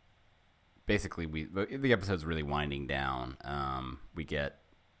 basically the episode's really winding down. We get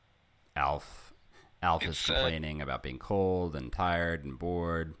Alf. Alf is complaining about being cold and tired and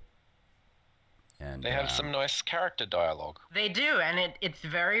bored. And They have some nice character dialogue. They do, and it's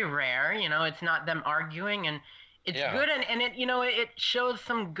very rare. It's not them arguing, and it's good, and it shows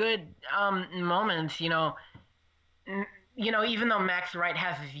some good moments. Even though Max Wright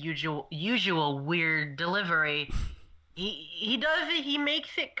has his usual weird delivery, he makes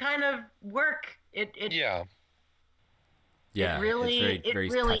it kind of work. Yeah, it really, it's very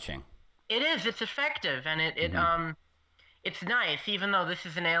touching. It is. It's effective, and it's nice. Even though this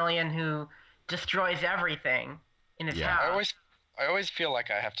is an alien who destroys everything in his house. I always feel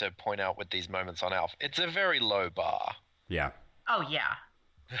like I have to point out with these moments on Alf, it's a very low bar. Yeah. Oh yeah.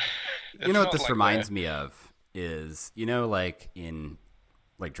 You know what this reminds me of is like in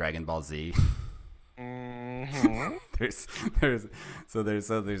Dragon Ball Z. Mm-hmm.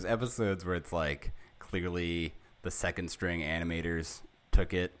 there's episodes where it's like clearly the second string animators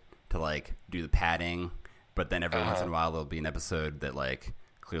took it to do the padding, but then every once in a while there'll be an episode that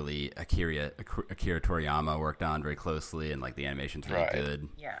clearly Akira Toriyama worked on very closely, and the animation's really good.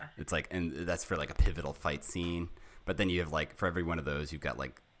 Yeah. It's and that's for a pivotal fight scene. But then you have for every one of those you've got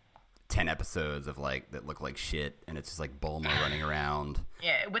 10 episodes of that look like shit, and it's just Bulma running around.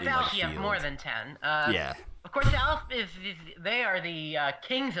 Yeah, with Alf you have more than 10. Yeah. Of course, Alf they are the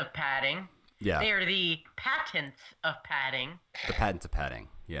kings of padding. Yeah. They are the patents of padding. The patents of padding.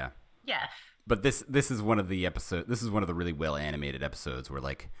 Yeah. Yes. But this is one of the episodes. This is one of the really well animated episodes where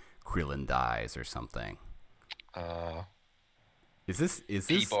Krillin dies or something. Is this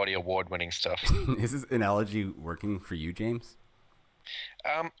Peabody Award winning stuff? Is this analogy working for you, James?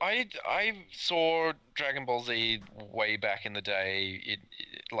 I saw Dragon Ball Z way back in the day.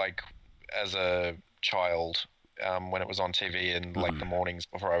 As a child, when it was on TV in the mornings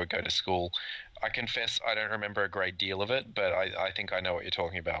before I would go to school. I confess I don't remember a great deal of it, but I think I know what you're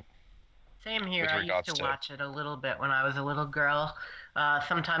talking about. Same here. I used to watch it a little bit when I was a little girl.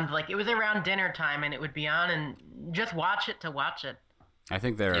 Sometimes, it was around dinner time, and it would be on, and just watch it to watch it. I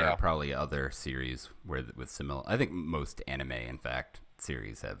think there are probably other series with similar. I think most anime, in fact,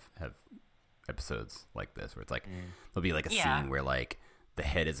 series have episodes like this, where it's there'll be a scene where the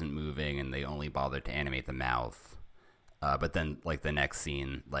head isn't moving, and they only bother to animate the mouth. But then, the next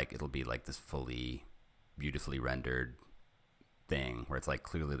scene, it'll be this fully, beautifully rendered thing where it's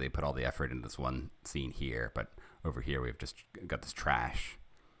clearly they put all the effort into this one scene here, but over here we've just got this trash.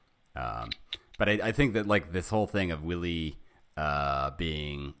 But I think that this whole thing of Willy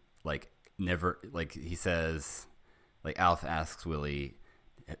being never he says Alf asks Willy,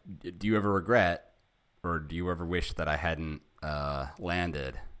 do you ever regret or do you ever wish that I hadn't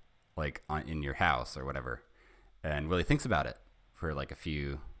landed in your house or whatever? And Willy thinks about it for a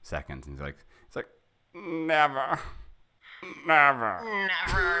few seconds, and he's like never.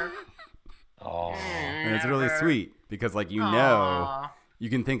 Oh. And it's really sweet because you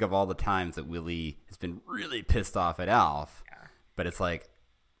can think of all the times that Willy has been really pissed off at Alf, but it's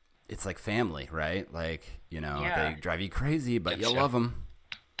family, right? They drive you crazy, but you love them.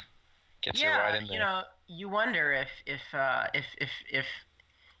 Gets you right in there. You wonder if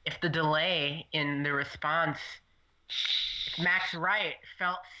the delay in the response, if Max Wright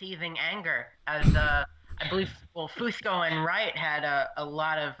felt seething anger as I believe, Fusco and Wright had a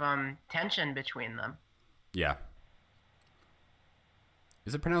lot of tension between them. Yeah.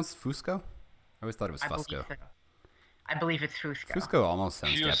 Is it pronounced Fusco? I always thought it was Fusco. I believe it's Fusco. Fusco almost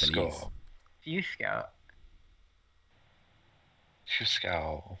sounds Japanese.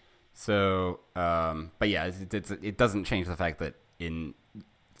 Fusco. So, but yeah, it doesn't change the fact that in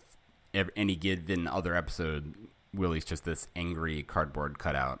any given other episode, Willy's just this angry cardboard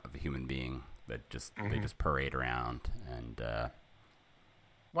cutout of a human being that they just parade around, and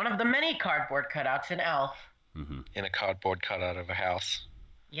one of the many cardboard cutouts in Alf. In a cardboard cutout of a house.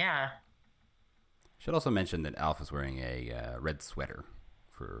 Yeah. Should also mention that Alf is wearing a red sweater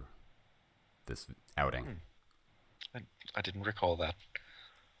for this outing. I didn't recall that.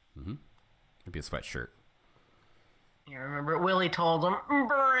 Maybe a sweatshirt. You remember Willy told him,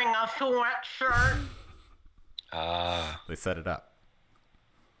 "Bring a sweatshirt." They set it up.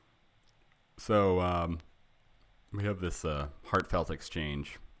 So we have this heartfelt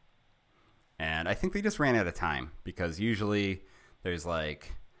exchange, and I think they just ran out of time because usually there's a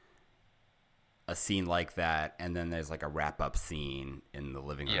scene like that, and then there's a wrap-up scene in the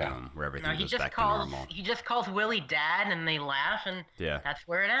living room where everything goes back to normal. He just calls Willy Dad, and they laugh, and that's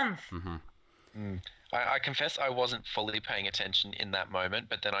where it ends. I confess I wasn't fully paying attention in that moment,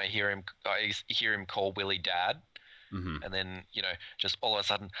 but then I hear him call Willy Dad. And then, just all of a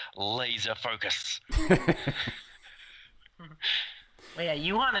sudden, laser focus. Well, yeah,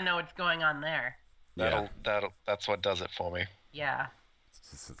 you want to know what's going on there. That's what does it for me. Yeah.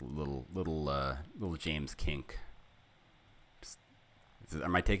 Just a little James kink.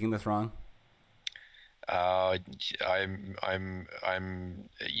 Am I taking this wrong? I'm.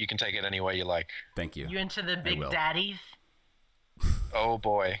 You can take it any way you like. Thank you. You into the I big will. daddies? Oh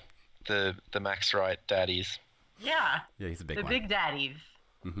boy, the Max Wright daddies. Yeah, Yeah, he's a big the one. big daddies.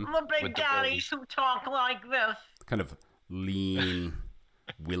 Mhm. The big With the daddies who talk like this. Kind of lean,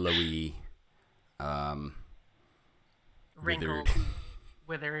 willowy, Wrinkled, withered.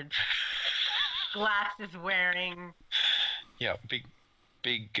 withered, glasses wearing. Yeah,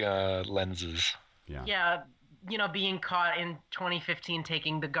 big lenses. Yeah. Yeah, you know, being caught in 2015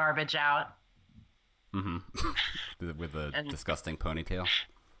 taking the garbage out. Mm-hmm. With a And- disgusting ponytail.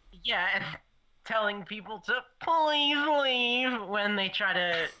 Yeah, and telling people to please leave when they try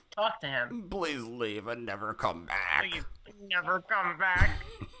to talk to him. Please leave and never come back. Please never come back.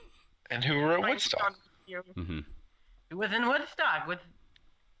 And who were at I'm Woodstock? done with you. Mm-hmm. Who was in Woodstock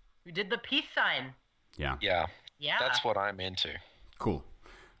who did the peace sign. Yeah. Yeah, Yeah. that's what I'm into. Cool.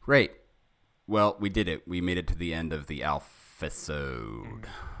 Great. Well, we did it. We made it to the end of the Alphisode.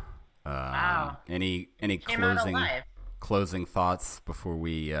 Wow. Any Came out alive. closing thoughts before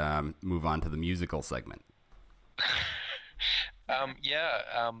we move on to the musical segment?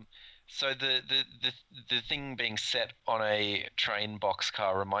 So the thing being set on a train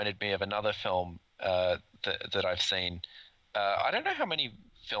boxcar reminded me of another film that I've seen. I don't know how many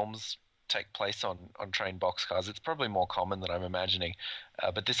films take place on train boxcars. It's probably more common than I'm imagining.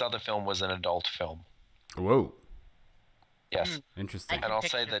 But this other film was an adult film. Whoa. Yes. Interesting. I And I'll can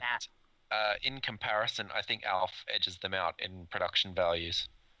say picture that in comparison, I think Alf edges them out in production values.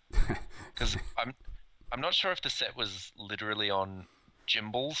 Because I'm not sure if the set was literally on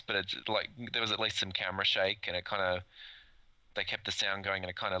gimbals, but it's like there was at least some camera shake, and they kept the sound going, and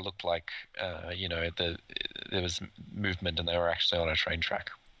it kind of looked like there was movement, and they were actually on a train track.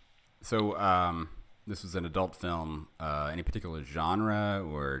 So, this was an adult film. Any particular genre,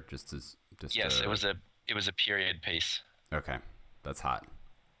 or just Yes, it was a period piece Okay, that's hot.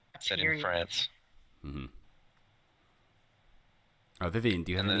 set in Period. France. Mm-hmm. Vivian,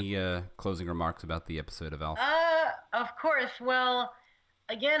 do you have And any closing remarks about the episode of Alf? Of course. Well,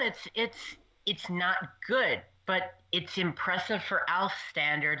 again, it's not good, but it's impressive for Alf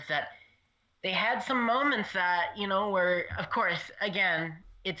standards that they had some moments that, you know, where, of course, again,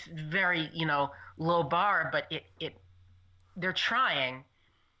 it's very, you know, low bar, but they're trying.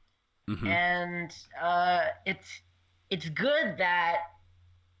 Mhm. And it's good that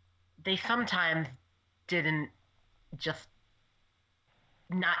they sometimes didn't just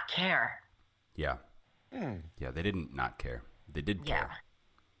not care. Yeah. Yeah, they didn't not care. They did Yeah. care.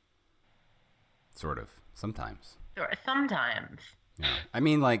 Sort of. Sometimes. Or sometimes. Yeah. I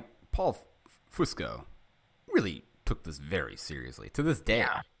mean, like, Paul Fusco really took this very seriously. To this day.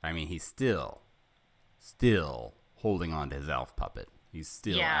 Yeah. I mean, he's still holding on to his Alf puppet. He's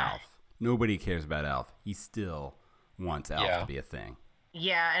still Yeah. Alf. Nobody cares about Alf. He still wants Alf Yeah. to be a thing.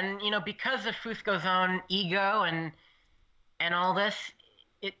 Yeah, and you know, because of Fusco's own ego and all this,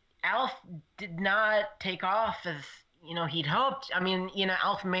 Alf did not take off as, you know, he'd hoped. I mean, you know,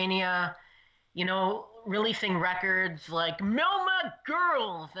 Alfmania, you know, releasing records like Melmac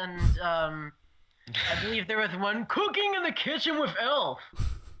Girls, and I believe there was one Cooking in the Kitchen with Elf.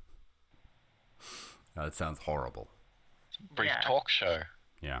 That sounds horrible. Brief Yeah. talk show.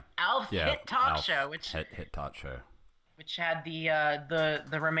 Yeah. Alf's Yeah. hit talk Alf show, which hit talk show. had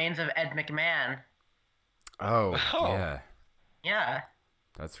the remains of Ed McMahon. Oh, Oh. yeah. Yeah,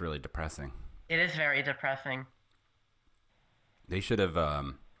 That's really depressing. it is very depressing. They should have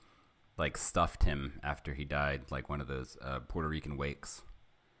like stuffed him after he died, like one of those Puerto Rican wakes,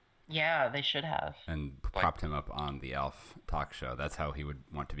 Yeah, they should have. and propped him up on the Alf talk show. That's how he would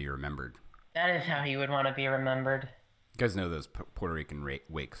want to be remembered. That is how he would want to be remembered. You guys know those Puerto Rican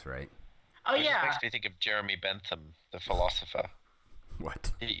wakes, right? Oh It yeah. makes me think of Jeremy Bentham, the philosopher.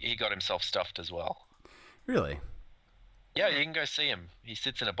 What? He got himself stuffed as well. Really? Yeah, you can go see him. He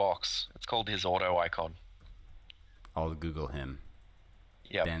sits in a box. It's called his auto icon. I'll Google him.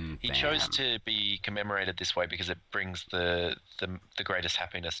 Yeah, Ben he chose Pham. to be commemorated this way because it brings the greatest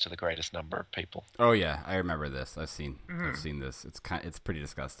happiness to the greatest number of people. Oh yeah, I remember this. I've seen this. It's pretty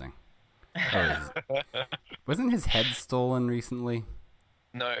disgusting. Wasn't his head stolen recently?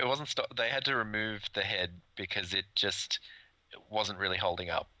 No, it wasn't. They had to remove the head because it wasn't really holding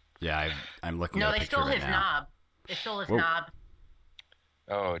up. Yeah, I'm looking No, at a they picture stole of it his now. knob. They stole his Whoa. knob.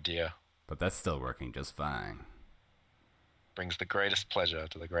 Oh dear. But that's still working just fine. Brings the greatest pleasure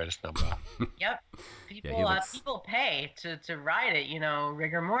to the greatest number. Yep. he People looks- people pay to ride it, you know,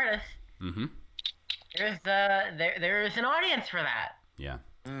 rigor mortis. Mm-hmm. There's an audience for that. Yeah.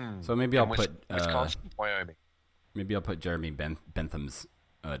 So maybe I'll put Wisconsin, Wyoming. Maybe I'll put Jeremy Bentham's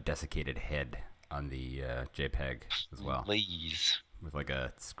desiccated head on the JPEG as well. Please. With like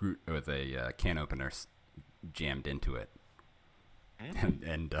a can opener jammed into it,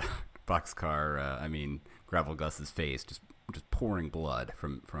 and Boxcar. Gravel Gus's face just pouring blood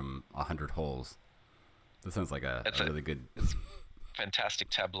from 100 holes. That sounds like a really good, fantastic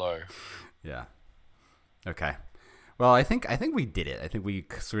tableau. Yeah. Okay. Well, I think we did it. I think we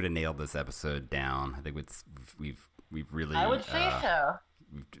sort of nailed this episode down. I think we've really. I would say so.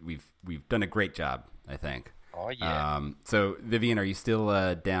 We've done a great job, I think. Oh yeah. So Vivian, are you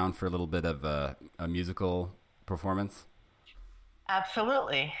still down for a little bit of a musical performance?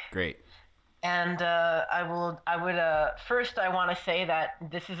 Absolutely. Great. And first I want to say that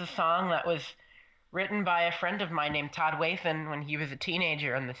this is a song that was written by a friend of mine named Todd Wathan when he was a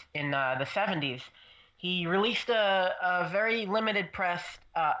teenager in the 70s. He released a very limited press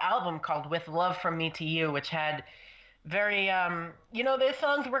album called With Love From Me to You, which had very, the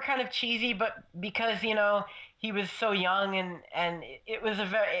songs were kind of cheesy, but because, he was so young and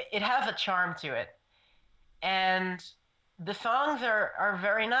it has a charm to it. And the songs are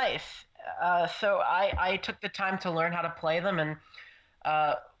very nice. So I took the time to learn how to play them, and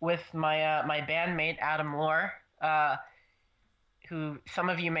with my bandmate Adam Lohr, who some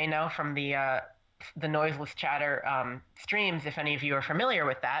of you may know from the Noiseless Chatter streams, if any of you are familiar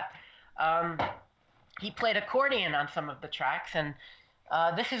with that. He played accordion on some of the tracks, and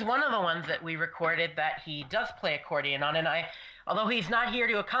this is one of the ones that we recorded that he does play accordion on. And although he's not here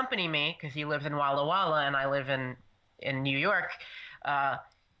to accompany me because he lives in Walla Walla and I live in New York,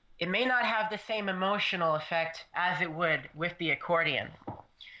 it may not have the same emotional effect as it would with the accordion.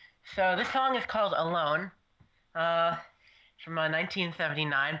 So this song is called Alone, from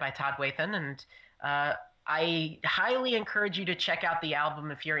 1979 by Todd Wathan, and I highly encourage you to check out the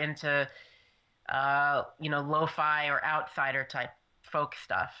album if you're into lo-fi or outsider type folk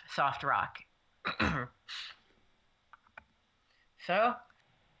stuff, soft rock. So,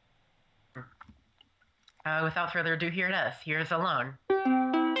 without further ado, here it is. Here's Alone.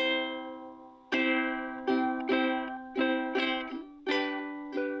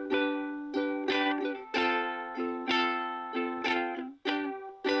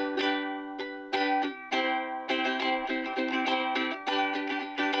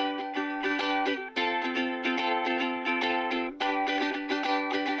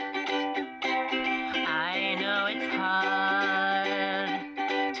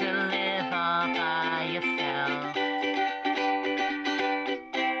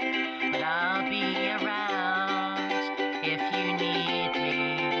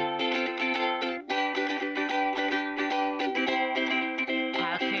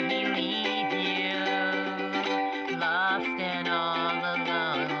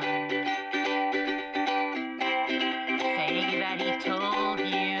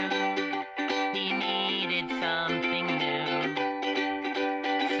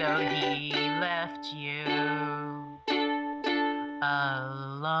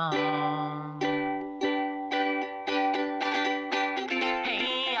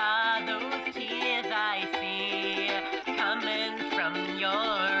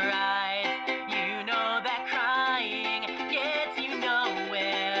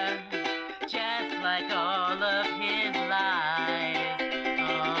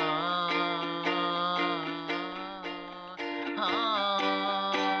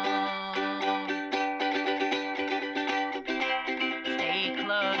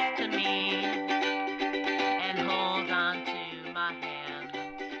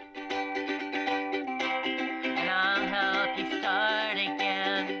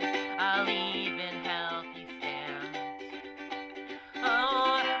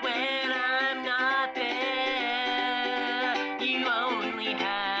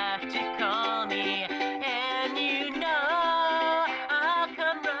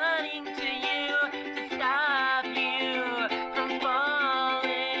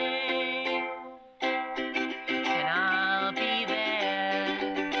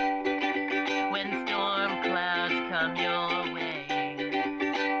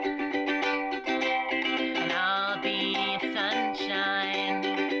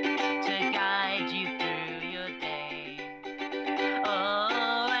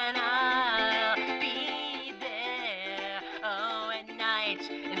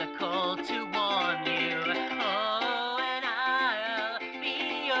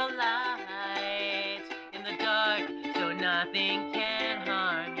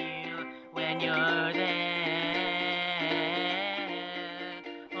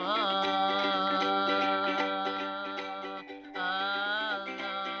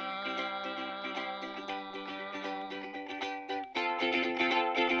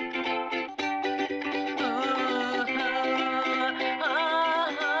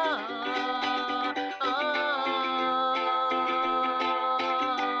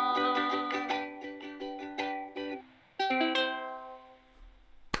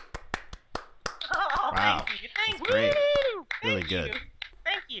 Wow. Thank you. Thank you. Great. Thank Really good. you.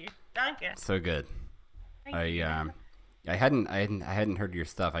 Thank you. Danke. So good. Thank I you. I hadn't heard your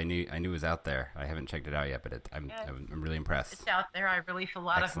stuff. I knew it was out there. I haven't checked it out yet, but I'm really impressed. It's out there. I release a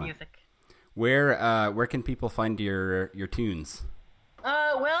lot Excellent. of music. Where can people find your tunes?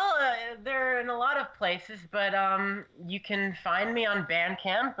 They're in a lot of places, but you can find me on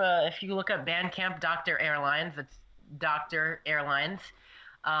Bandcamp. If you look up Bandcamp Dr. Airlines, it's Dr. Airlines.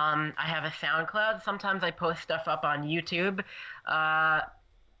 I have a SoundCloud. Sometimes I post stuff up on YouTube.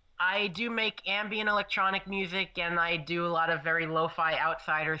 I do make ambient electronic music, and I do a lot of very lo-fi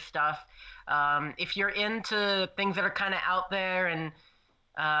outsider stuff. If you're into things that are kind of out there and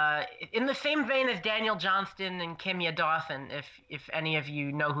in the same vein as Daniel Johnston and Kimya Dawson, if any of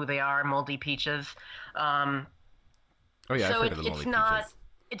you know who they are, Moldy Peaches. Oh yeah, So I've heard of the Moldy Peaches.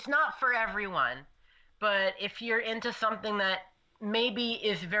 it's not for everyone, but if you're into something that maybe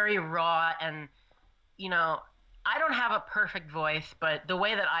is very raw and, I don't have a perfect voice, but the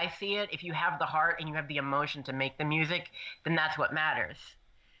way that I see it, if you have the heart and you have the emotion to make the music, then that's what matters.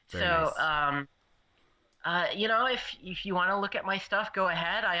 Very So, nice. if you want to look at my stuff, go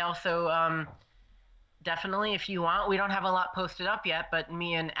ahead. I also definitely, if you want, we don't have a lot posted up yet, but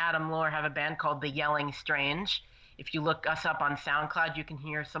me and Adam Lohr have a band called The Yelling Strange. If you look us up on SoundCloud, you can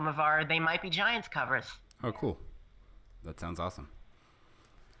hear some of our They Might Be Giants covers. Oh, cool. That sounds awesome.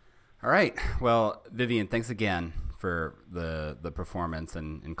 All right. Well, Vivian, thanks again for the performance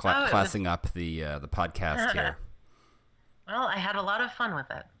and classing up the podcast here. Well, I had a lot of fun with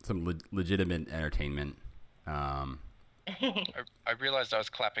it. Some legitimate entertainment. I realized I was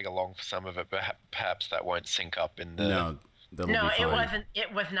clapping along for some of it, but perhaps that won't sync up in the. No, that'll No, be fine. it wasn't.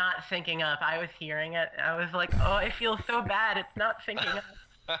 It was not syncing up. I was hearing it. I was like, oh, I feel so bad. It's not syncing up.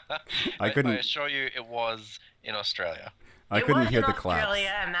 I couldn't. I assure you, it was in Australia. I couldn't hear it the was in claps.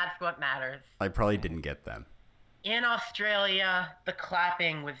 Australia, and that's what matters. I probably didn't get them. In Australia, the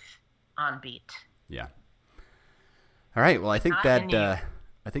clapping was on beat. Yeah. All right. Well, I think Not in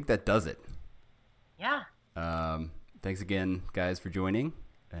that does it. Yeah, Thanks again, guys, for joining,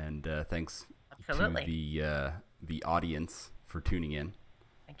 and thanks absolutely. to the audience for tuning in.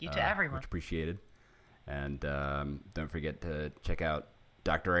 Thank you to everyone. Much appreciated. And don't forget to check out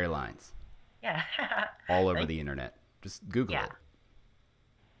Dr. Airlines Yeah. all over the internet. Just Google Yeah. it.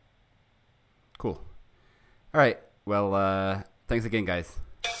 Cool. All right. Well, thanks again, guys.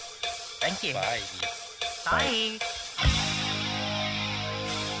 Thank you. Bye. Bye.